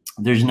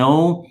 There's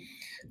no,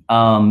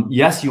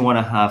 yes, you want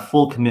to have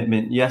full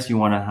commitment. Yes, you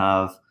want to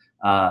have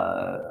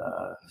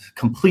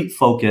complete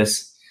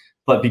focus.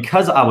 But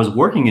because I was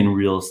working in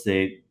real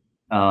estate,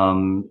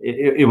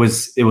 it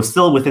was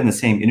still within the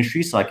same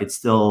industry, so I could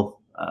still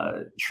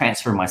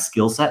transfer my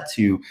skill set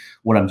to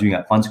what I'm doing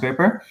at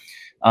Fundscraper.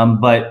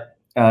 But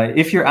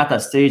if you're at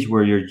that stage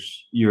where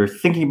you're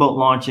thinking about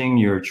launching,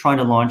 you're trying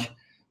to launch,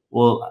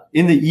 well,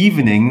 in the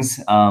evenings,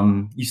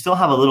 you still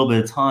have a little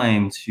bit of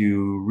time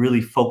to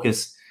really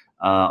focus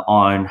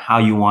on how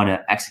you want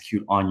to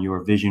execute on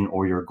your vision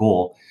or your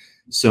goal.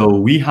 So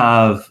we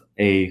have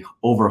a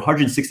over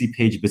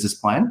 160-page business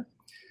plan.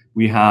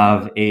 We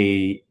have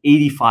a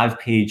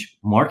 85-page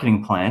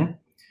marketing plan,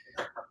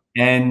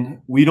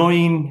 and we don't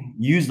even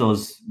use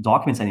those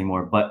documents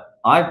anymore. But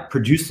I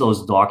produced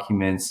those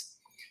documents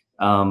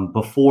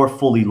before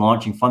fully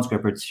launching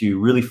Fundscraper to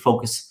really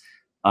focus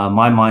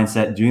my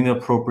mindset, doing the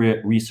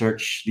appropriate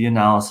research, the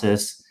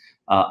analysis,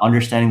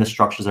 understanding the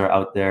structures that are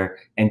out there,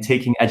 and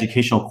taking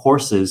educational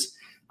courses.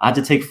 I had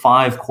to take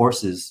 5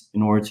 courses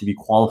in order to be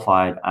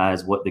qualified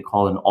as what they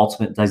call an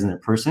ultimate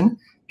designated person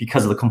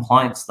because of the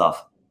compliance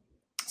stuff.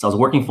 So I was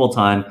working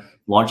full-time,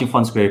 launching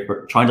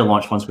Fundscraper, trying to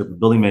launch Fundscraper,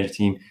 building a management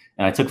team,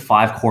 and I took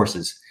 5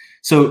 courses.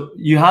 So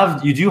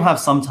you do have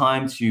some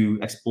time to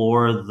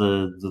explore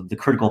the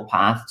critical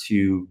path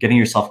to getting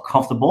yourself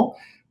comfortable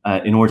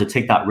in order to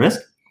take that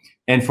risk.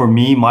 And for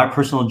me, my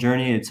personal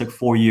journey, it took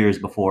 4 years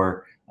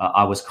before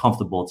I was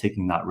comfortable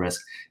taking that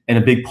risk. And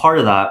a big part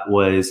of that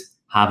was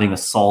having a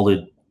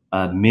solid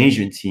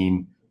management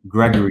team,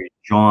 Gregory,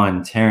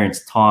 John,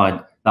 Terrence,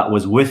 Todd, that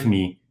was with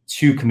me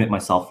to commit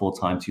myself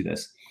full-time to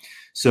this.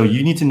 So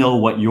you need to know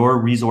what your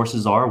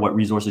resources are, what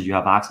resources you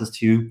have access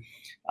to.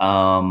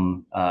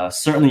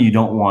 Certainly you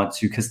don't want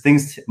to, because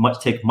things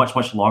take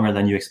much longer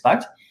than you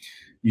expect.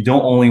 You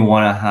don't only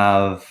want to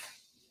have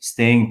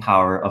staying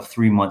power of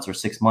 3 months or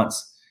 6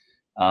 months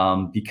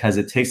because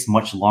it takes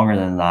much longer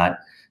than that.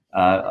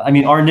 I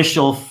mean, our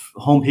initial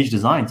homepage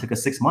design took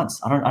us 6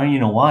 months. I don't even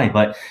know why,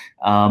 but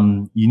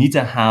you need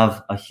to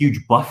have a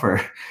huge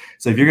buffer.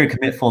 So if you're going to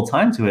commit full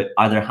time to it,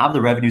 either have the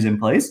revenues in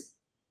place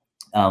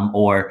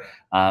or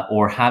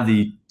have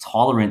the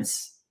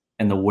tolerance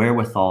and the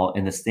wherewithal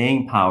and the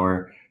staying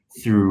power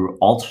through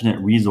alternate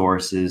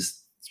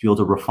resources to be able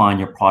to refine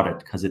your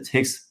product, because it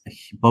takes a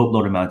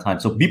boatload amount of time.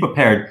 So be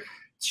prepared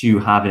to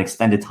have an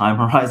extended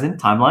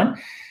timeline,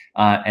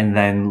 and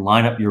then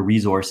line up your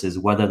resources,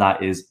 whether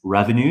that is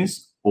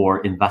revenues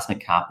or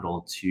investment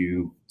capital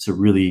to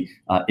really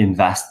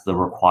invest the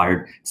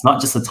required. It's not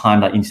just the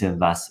time that you need to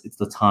invest, it's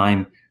the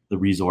time, the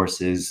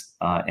resources,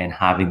 and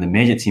having the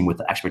management team with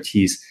the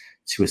expertise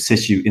to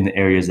assist you in the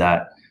areas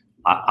that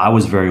I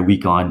was very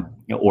weak on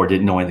or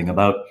didn't know anything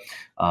about.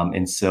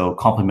 And so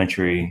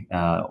complementary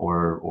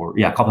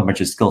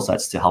complementary skill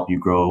sets to help you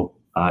grow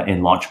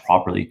and launch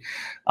properly.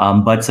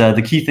 But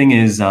the key thing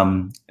is,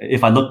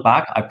 if I look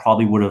back, I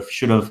probably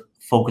should have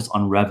focused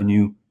on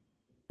revenue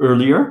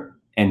earlier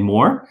and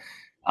more.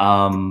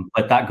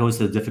 But that goes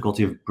to the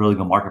difficulty of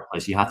building a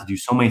marketplace. You have to do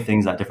so many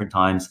things at different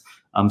times.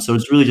 So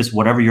it's really just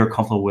whatever you're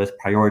comfortable with,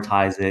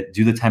 prioritize it,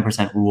 do the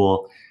 10%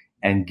 rule,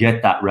 and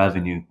get that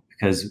revenue,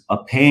 because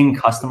a paying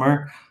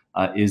customer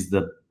is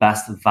the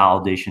best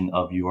validation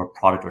of your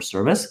product or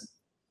service.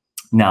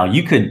 Now,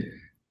 you could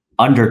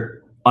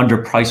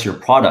underprice your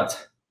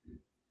product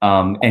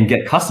and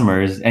get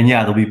customers, and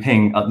yeah, they'll be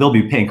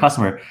paying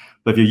customer.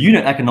 But if your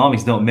unit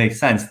economics don't make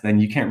sense, then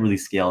you can't really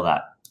scale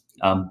that.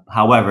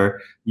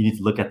 However, you need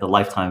to look at the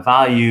lifetime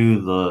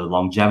value, the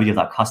longevity of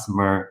that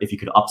customer. If you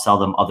could upsell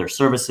them other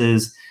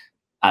services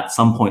at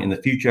some point in the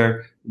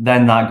future,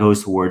 then that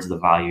goes towards the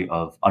value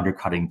of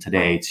undercutting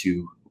today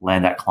to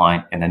land that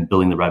client and then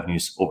building the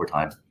revenues over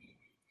time.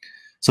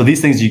 So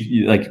these things,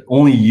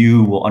 only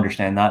you will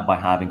understand that by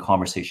having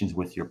conversations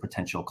with your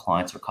potential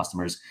clients or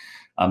customers.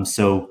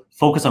 So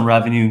focus on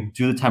revenue,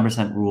 do the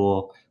 10%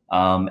 rule,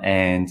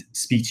 and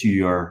speak to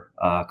your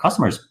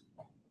customers.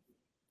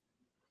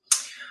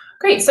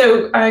 Great.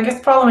 So I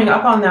guess following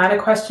up on that,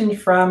 a question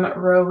from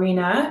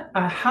Rowena.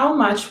 How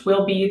much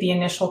will be the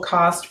initial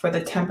cost for the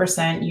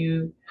 10%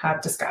 you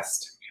have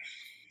discussed?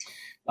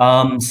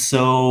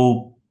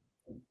 So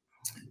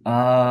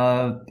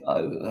How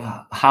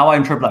I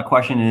interpret that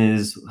question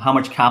is, how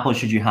much capital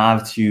should you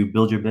have to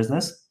build your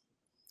business?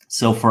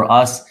 So for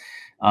us,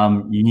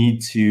 you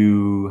need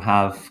to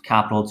have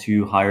capital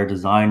to hire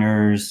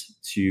designers,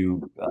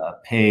 to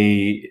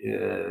pay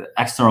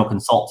external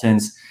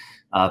consultants,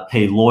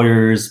 pay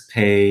lawyers,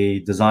 pay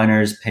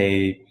designers,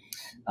 pay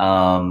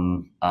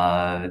have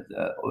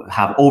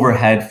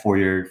overhead for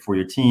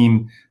your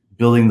team,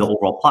 building the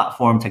overall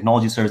platform,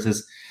 technology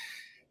services.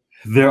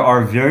 There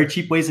are very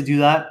cheap ways to do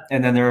that,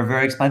 and then there are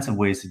very expensive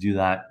ways to do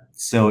that.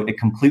 So it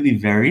completely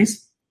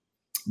varies.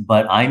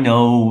 But I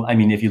know, I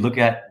mean, if you look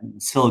at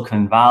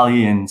Silicon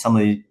Valley and some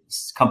of the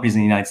companies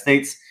in the United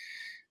States,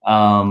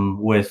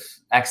 with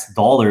X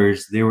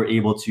dollars, they were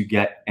able to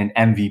get an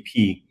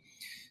MVP.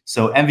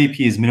 So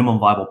MVP is minimum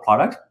viable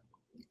product.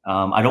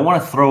 I don't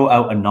want to throw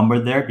out a number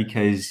there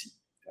because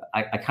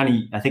I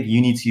think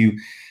you need to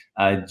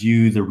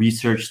do the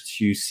research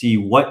to see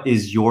what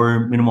is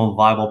your minimum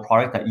viable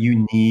product that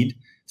you need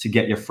to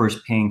get your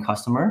first paying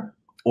customer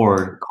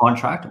or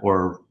contract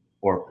or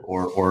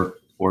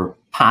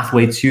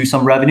pathway to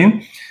some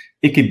revenue.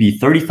 It could be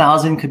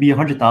 30,000, could be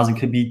 100,000,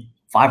 could be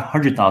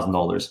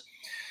 $500,000.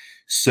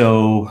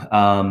 So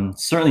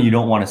certainly you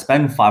don't want to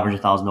spend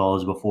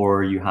 $500,000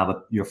 before you have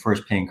your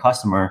first paying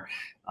customer.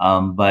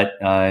 But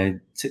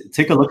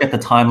take a look at the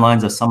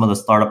timelines of some of the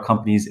startup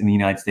companies in the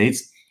United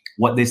States,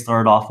 what they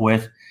started off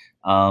with.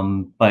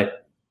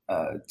 But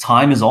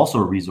time is also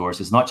a resource.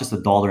 It's not just a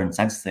dollar and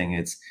cents thing.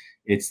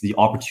 It's the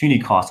opportunity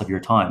cost of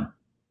your time.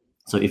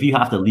 So if you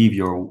have to leave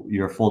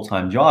your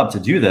full-time job to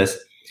do this,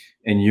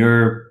 and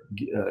you're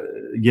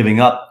giving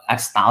up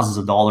X thousands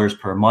of dollars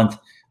per month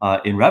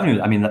in revenue,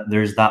 I mean,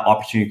 there's that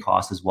opportunity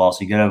cost as well.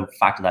 So you got to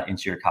factor that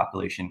into your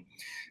calculation.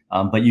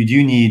 But you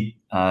do need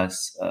a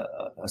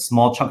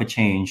small chunk of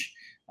change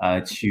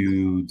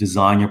to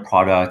design your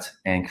product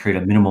and create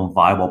a minimum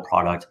viable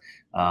product.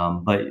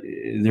 But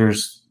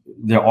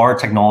there are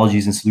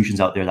technologies and solutions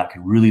out there that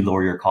can really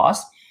lower your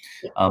costs,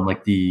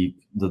 like the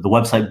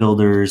website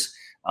builders,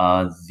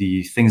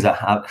 the things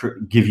that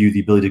give you the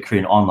ability to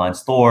create an online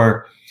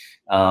store.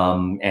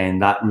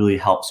 And that really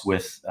helps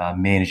with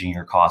managing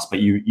your costs. But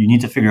you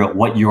need to figure out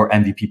what your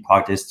MVP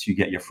product is to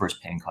get your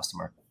first paying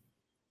customer,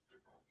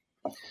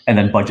 and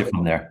then budget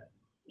from there.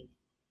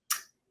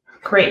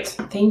 Great,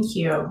 thank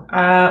you.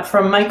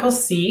 From Michael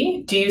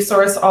C, do you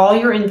source all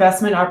your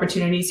investment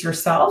opportunities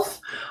yourself,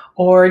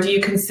 or do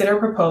you consider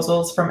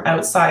proposals from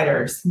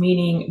outsiders?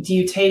 Meaning, do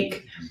you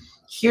take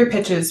hear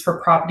pitches for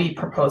property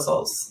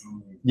proposals?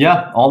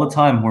 Yeah, all the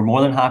time. We're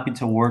more than happy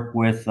to work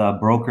with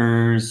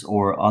brokers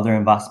or other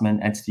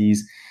investment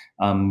entities.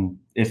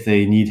 If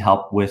they need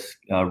help with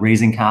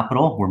raising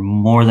capital, we're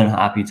more than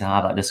happy to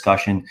have that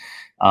discussion.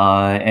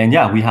 And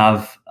yeah, we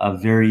have a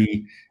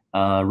very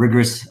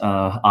rigorous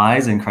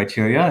eyes and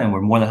criteria, and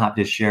we're more than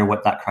happy to share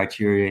what that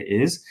criteria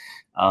is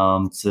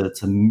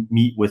to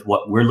meet with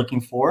what we're looking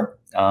for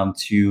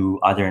to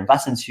either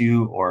invest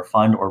into or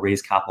fund or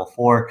raise capital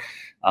for.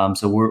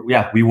 So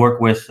we work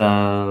with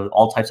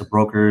all types of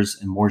brokers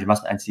and mortgage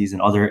investment entities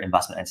and other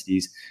investment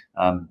entities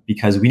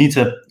because we need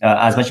to,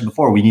 as mentioned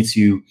before, we need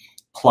to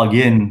plug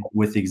in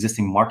with the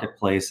existing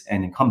marketplace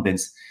and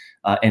incumbents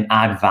and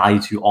add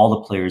value to all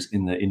the players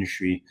in the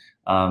industry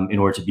in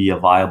order to be a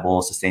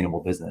viable, sustainable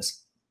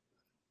business.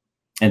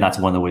 And that's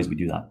one of the ways we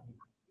do that.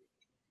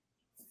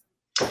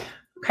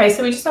 Okay,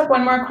 so we just have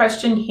one more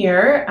question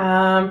here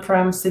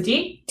from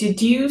Sadiq. Did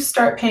you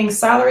start paying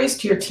salaries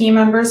to your team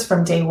members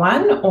from day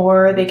one,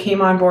 or they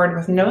came on board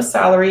with no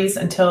salaries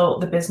until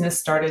the business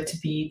started to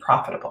be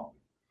profitable?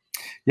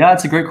 Yeah,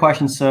 it's a great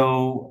question.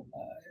 So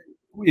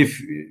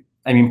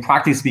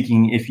practically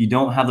speaking, if you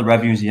don't have the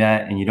revenues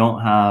yet and you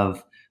don't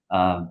have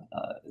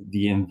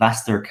the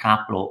investor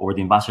capital or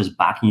the investors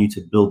backing you to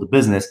build the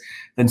business,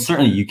 then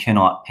certainly you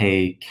cannot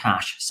pay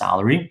cash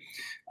salary.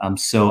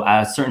 So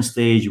at a certain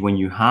stage, when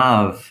you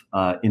have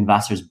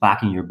investors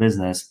backing your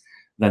business,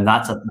 then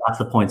that's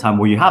the point in time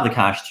where you have the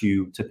cash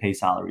to pay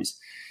salaries.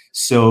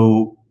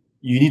 So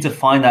you need to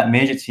find that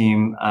management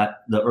team at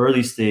the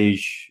early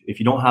stage, if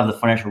you don't have the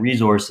financial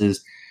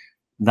resources,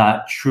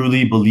 that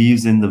truly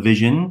believes in the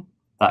vision,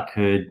 that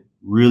could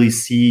really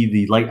see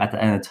the light at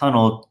the end of the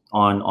tunnel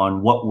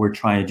on what we're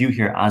trying to do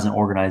here as an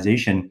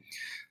organization,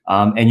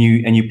 and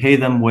you pay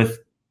them with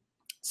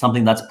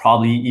something that's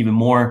probably even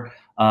more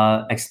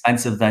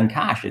expensive than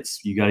cash.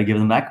 You got to give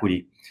them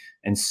equity.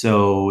 And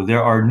so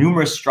there are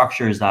numerous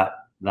structures that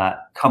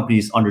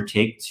companies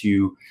undertake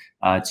to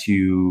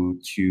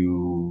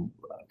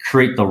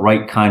create the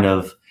right kind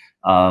of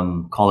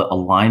call it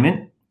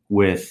alignment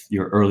with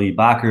your early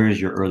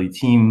backers, your early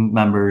team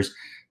members.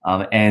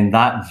 And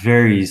that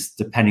varies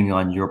depending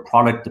on your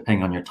product,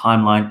 depending on your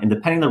timeline, and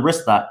depending on the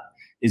risk that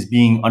is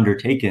being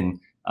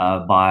undertaken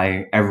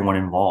by everyone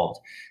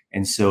involved.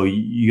 And so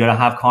you got to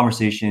have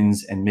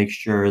conversations and make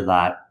sure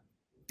that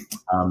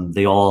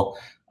they all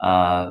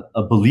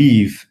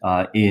believe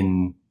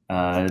in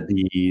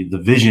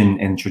the vision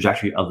and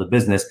trajectory of the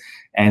business,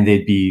 and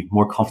they'd be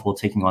more comfortable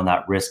taking on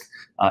that risk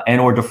and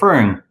or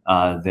deferring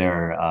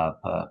their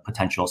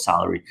potential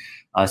salary.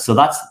 So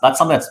that's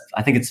something that's,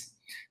 I think it's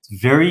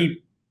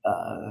very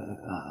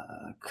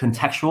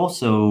contextual.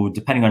 So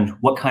depending on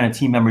what kind of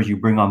team members you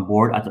bring on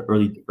board at the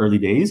early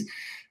days.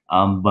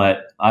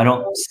 But I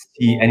don't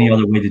see any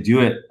other way to do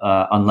it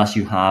unless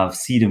you have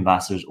seed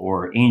investors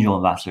or angel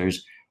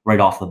investors right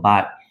off the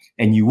bat.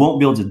 And you won't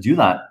be able to do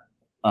that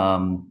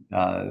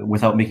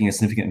without making a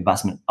significant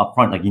investment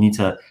upfront. Like you need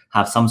to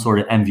have some sort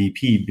of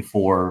MVP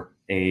before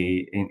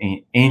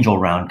an angel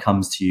round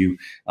comes to you,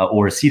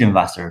 or a seed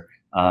investor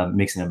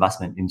makes an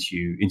investment into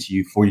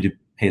you for you to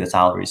pay the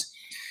salaries.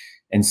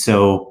 And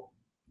so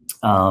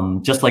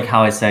just like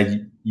how I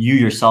said, you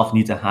yourself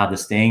need to have the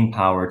staying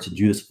power to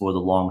do this for the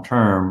long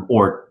term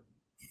or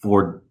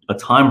for a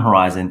time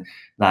horizon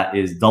that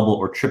is double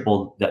or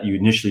triple that you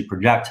initially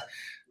project.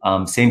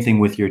 Same thing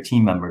with your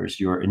team members,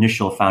 your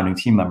initial founding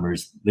team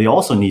members. They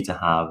also need to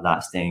have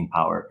that staying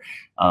power.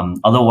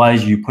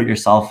 Otherwise, you put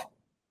yourself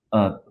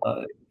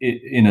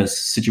in a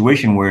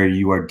situation where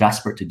you are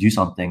desperate to do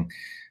something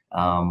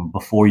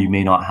before you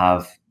may not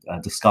have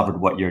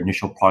discovered what your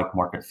initial product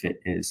market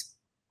fit is.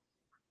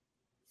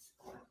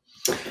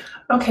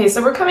 Okay,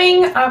 so we're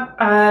coming up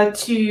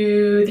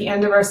to the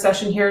end of our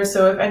session here.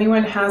 So if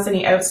anyone has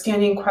any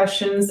outstanding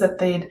questions that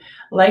they'd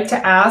like to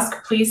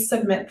ask, please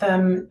submit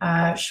them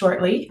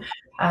shortly.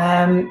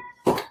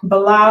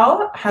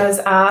 Bilal has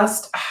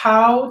asked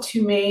how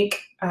to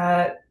make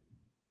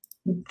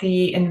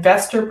the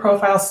investor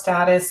profile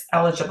status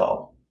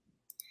eligible,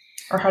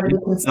 or how do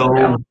you consider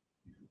it?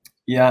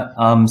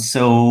 Yeah,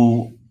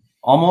 so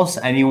almost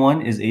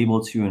anyone is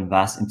able to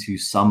invest into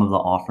some of the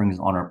offerings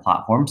on our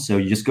platform. So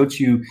you just go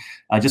to,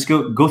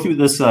 go through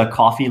this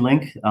coffee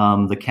link,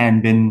 the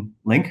Kanban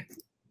link,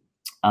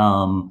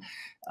 and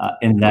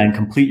then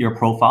complete your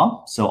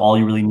profile. So all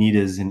you really need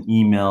is an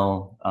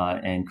email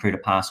and create a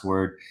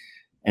password.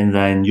 And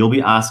then you'll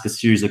be asked a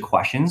series of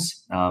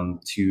questions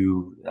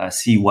to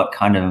see what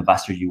kind of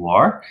investor you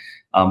are.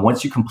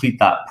 Once you complete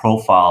that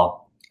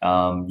profile,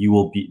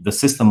 the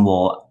system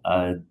will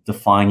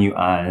define you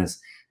as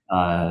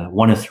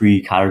one of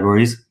three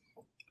categories: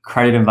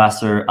 credit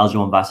investor,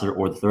 eligible investor,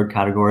 or the third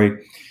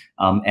category.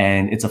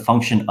 And it's a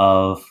function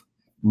of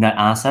net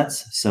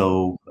assets.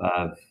 So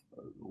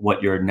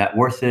what your net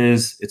worth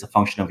is, it's a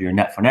function of your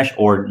net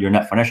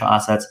financial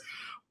assets,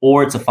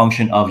 or it's a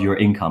function of your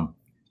income.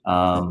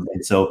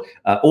 And so,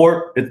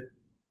 or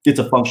it's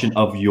a function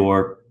of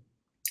your,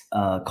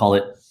 call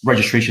it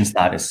registration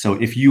status. So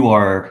if you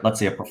are, let's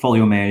say, a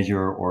portfolio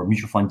manager or a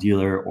mutual fund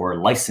dealer or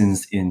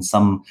licensed in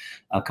some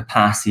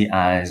capacity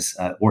as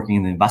working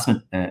in the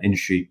investment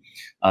industry,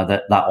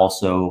 that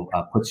also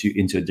puts you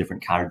into a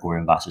different category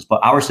of investors.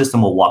 But our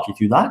system will walk you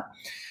through that.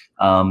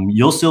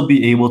 You'll still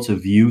be able to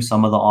view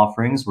some of the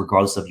offerings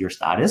regardless of your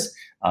status,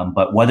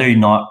 but whether or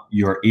not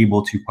you're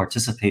able to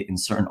participate in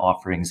certain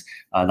offerings,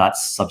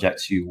 that's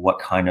subject to what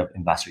kind of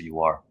investor you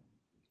are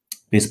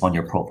based upon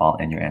your profile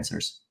and your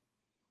answers.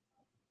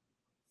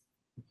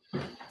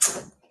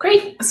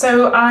 Great.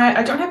 So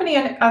I don't have any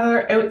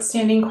other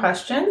outstanding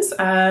questions.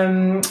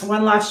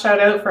 One last shout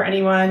out for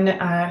anyone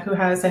who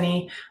has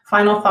any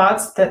final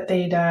thoughts that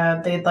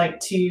they'd like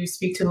to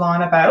speak to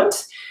Luan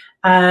about.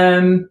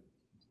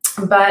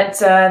 But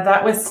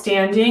that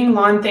withstanding,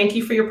 Luan, thank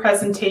you for your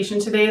presentation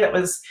today. That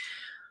was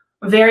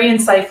very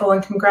insightful,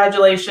 and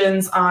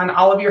congratulations on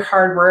all of your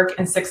hard work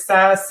and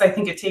success. I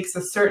think it takes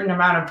a certain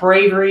amount of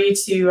bravery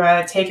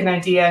to take an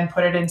idea and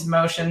put it into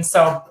motion.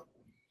 So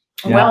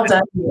yeah, well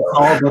done.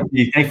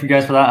 Thank you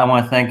guys for that. I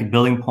want to thank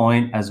Building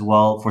Point as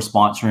well for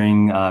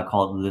sponsoring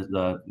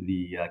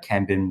the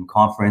Kanban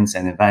conference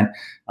and event,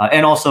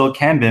 and also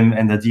Kanban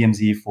and the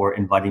DMZ for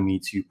inviting me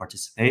to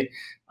participate.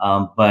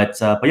 But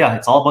yeah,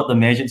 it's all about the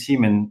management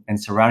team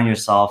and surrounding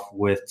yourself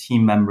with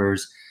team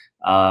members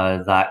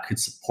that could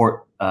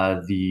support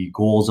the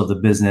goals of the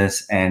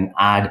business and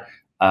add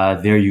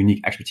their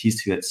unique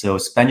expertise to it. So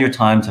spend your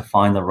time to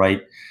find the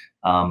right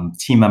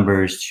team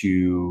members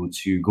to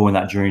go on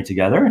that journey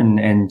together,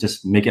 and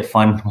just make it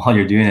fun while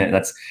you're doing it.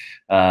 That's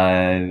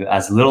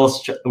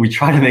we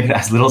try to make it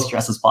as little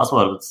stress as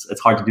possible. It's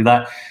hard to do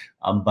that,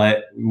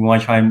 but we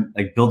want to try and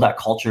build that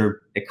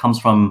culture. It comes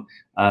from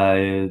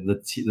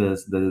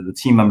the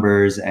team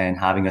members and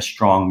having a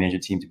strong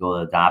management team to be able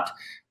to adapt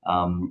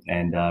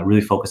and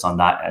really focus on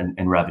that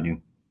and revenue.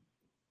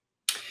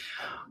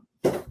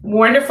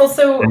 Wonderful.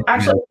 So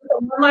actually,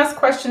 one last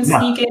question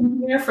sneak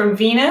in here from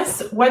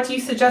Venus. What do you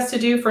suggest to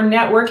do for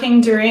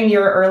networking during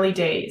your early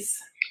days?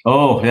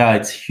 Oh, yeah,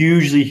 it's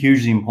hugely,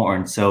 hugely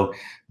important. So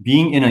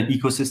being in an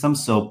ecosystem,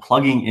 so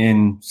plugging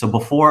in. So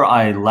before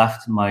I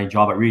left my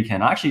job at ReadCan,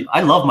 actually,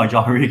 I love my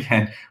job at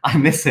ReadCan. I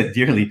miss it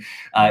dearly.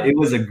 It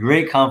was a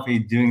great company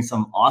doing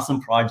some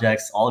awesome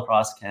projects all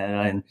across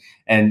Canada.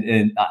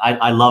 And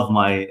I love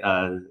my,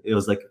 it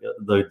was like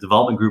the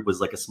development group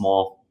was like a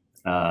small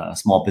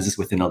business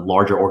within a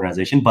larger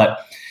organization. But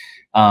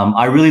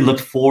I really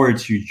looked forward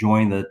to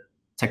join the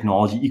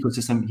technology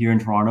ecosystem here in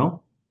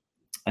Toronto.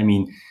 I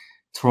mean,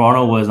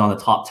 Toronto was on the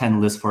top 10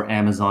 list for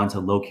Amazon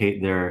to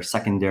locate their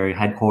secondary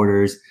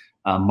headquarters.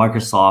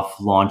 Microsoft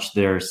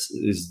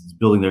is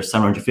building their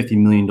 $750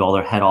 million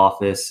head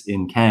office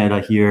in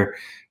Canada here.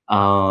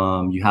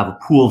 You have a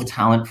pool of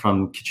talent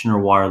from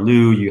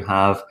Kitchener-Waterloo. You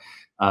have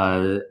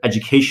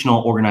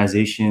educational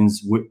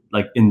organizations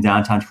like in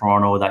downtown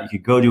Toronto that you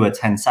could go to,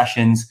 attend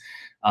sessions.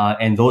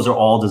 And those are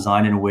all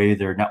designed in a way,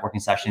 they're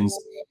networking sessions.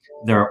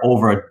 There are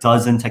over a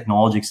dozen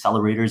technology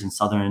accelerators in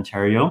Southern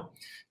Ontario.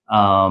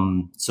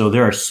 So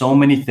there are so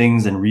many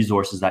things and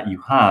resources that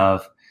you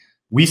have.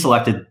 We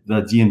selected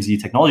the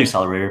DMZ Technology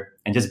Accelerator,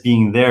 and just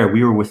being there,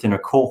 we were within a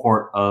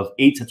cohort of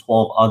 8 to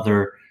 12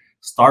 other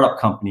startup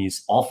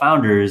companies, all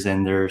founders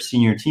and their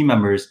senior team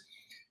members,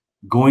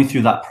 going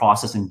through that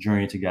process and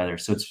journey together.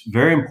 So it's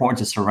very important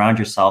to surround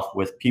yourself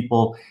with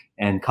people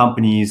and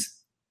companies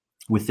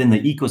within the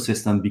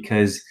ecosystem,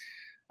 because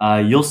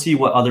you'll see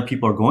what other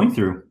people are going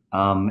through.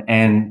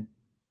 And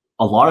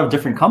a lot of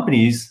different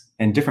companies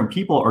and different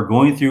people are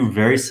going through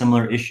very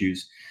similar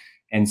issues.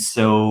 And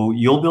so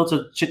you'll be able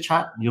to chit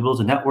chat, you'll be able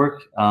to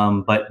network.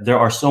 But there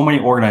are so many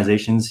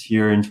organizations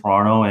here in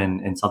Toronto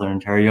and in Southern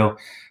Ontario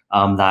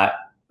that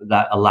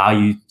allow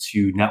you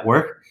to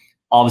network.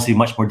 Obviously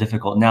much more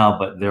difficult now,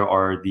 but there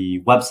are the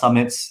web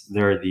summits,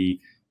 there are the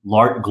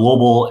large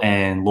global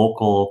and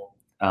local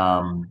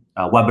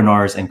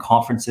webinars and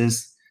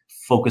conferences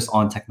focused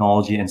on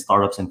technology and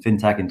startups and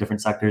fintech in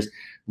different sectors.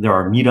 There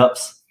are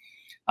meetups.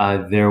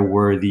 There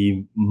were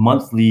the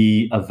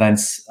monthly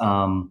events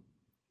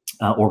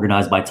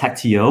organized by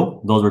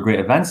TechTO. Those were great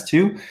events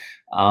too.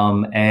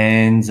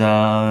 And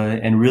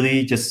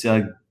really just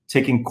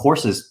taking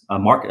courses,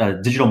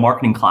 digital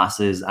marketing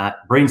classes at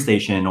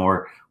BrainStation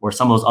or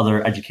some of those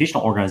other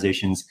educational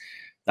organizations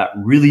that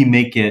really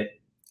make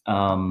it,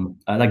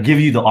 that give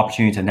you the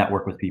opportunity to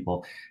network with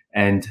people.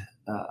 And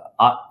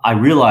I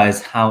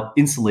realized how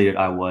insulated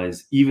I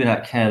was, even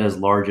at Canada's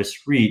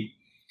largest REIT.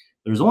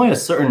 There's only a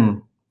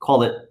certain,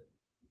 call it,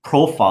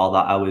 profile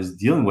that I was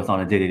dealing with on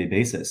a day-to-day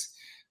basis.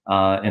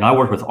 And I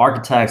worked with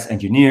architects,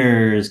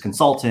 engineers,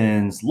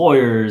 consultants,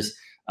 lawyers,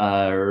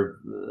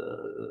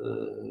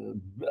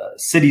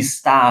 city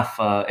staff,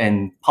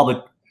 and public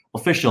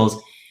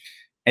officials.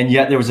 And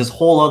yet there was this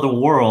whole other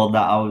world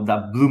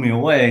that blew me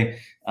away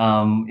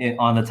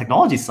on the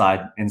technology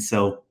side. And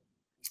so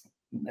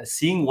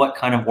seeing what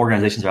kind of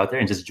organizations are out there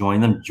and just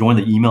join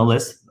the email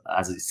list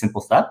as a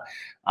simple step,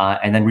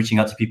 and then reaching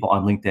out to people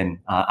on LinkedIn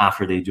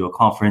after they do a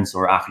conference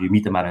or after you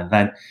meet them at an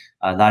event,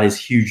 that is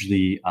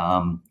hugely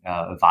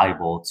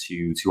valuable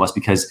to us,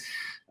 because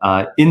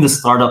in the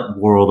startup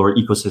world or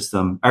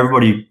ecosystem,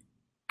 everybody,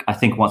 I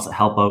think, wants to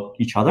help out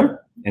each other.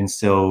 And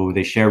so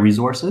they share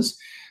resources.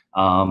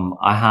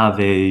 I have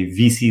a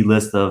VC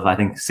list of, I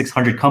think,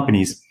 600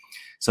 companies.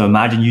 So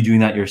imagine you doing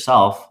that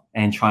yourself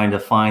and trying to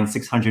find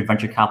 600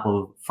 venture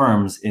capital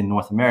firms in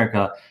North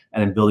America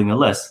and then building a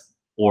list.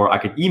 Or I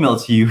could email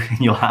it to you and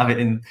you'll have it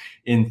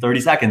in 30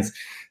 seconds.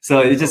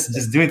 So it's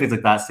just doing things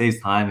like that saves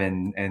time,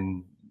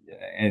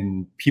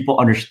 and people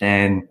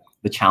understand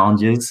the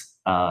challenges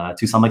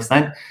to some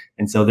extent.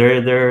 And so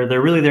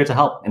they're really there to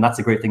help. And that's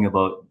the great thing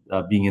about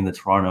being in the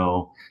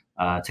Toronto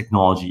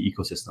technology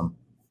ecosystem.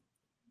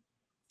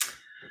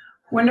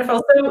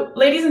 Wonderful. So,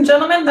 ladies and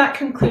gentlemen, that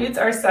concludes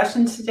our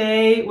session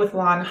today with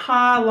Luan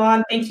Ha.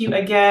 Luan, thank you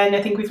again.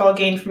 I think we've all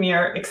gained from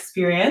your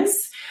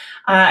experience.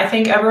 I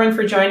thank everyone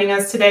for joining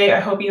us today. I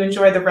hope you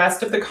enjoy the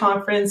rest of the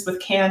conference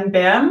with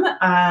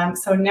CanBIM.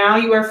 So now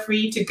you are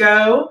free to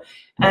go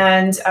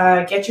and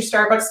get your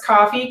Starbucks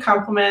coffee,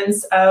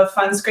 compliments of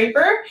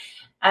Fundscraper,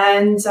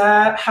 and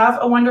have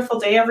a wonderful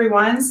day,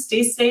 everyone.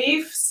 Stay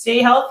safe, stay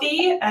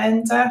healthy,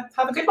 and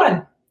have a good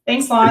one.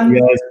 Thanks, Luan. Thank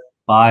you guys.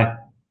 Bye.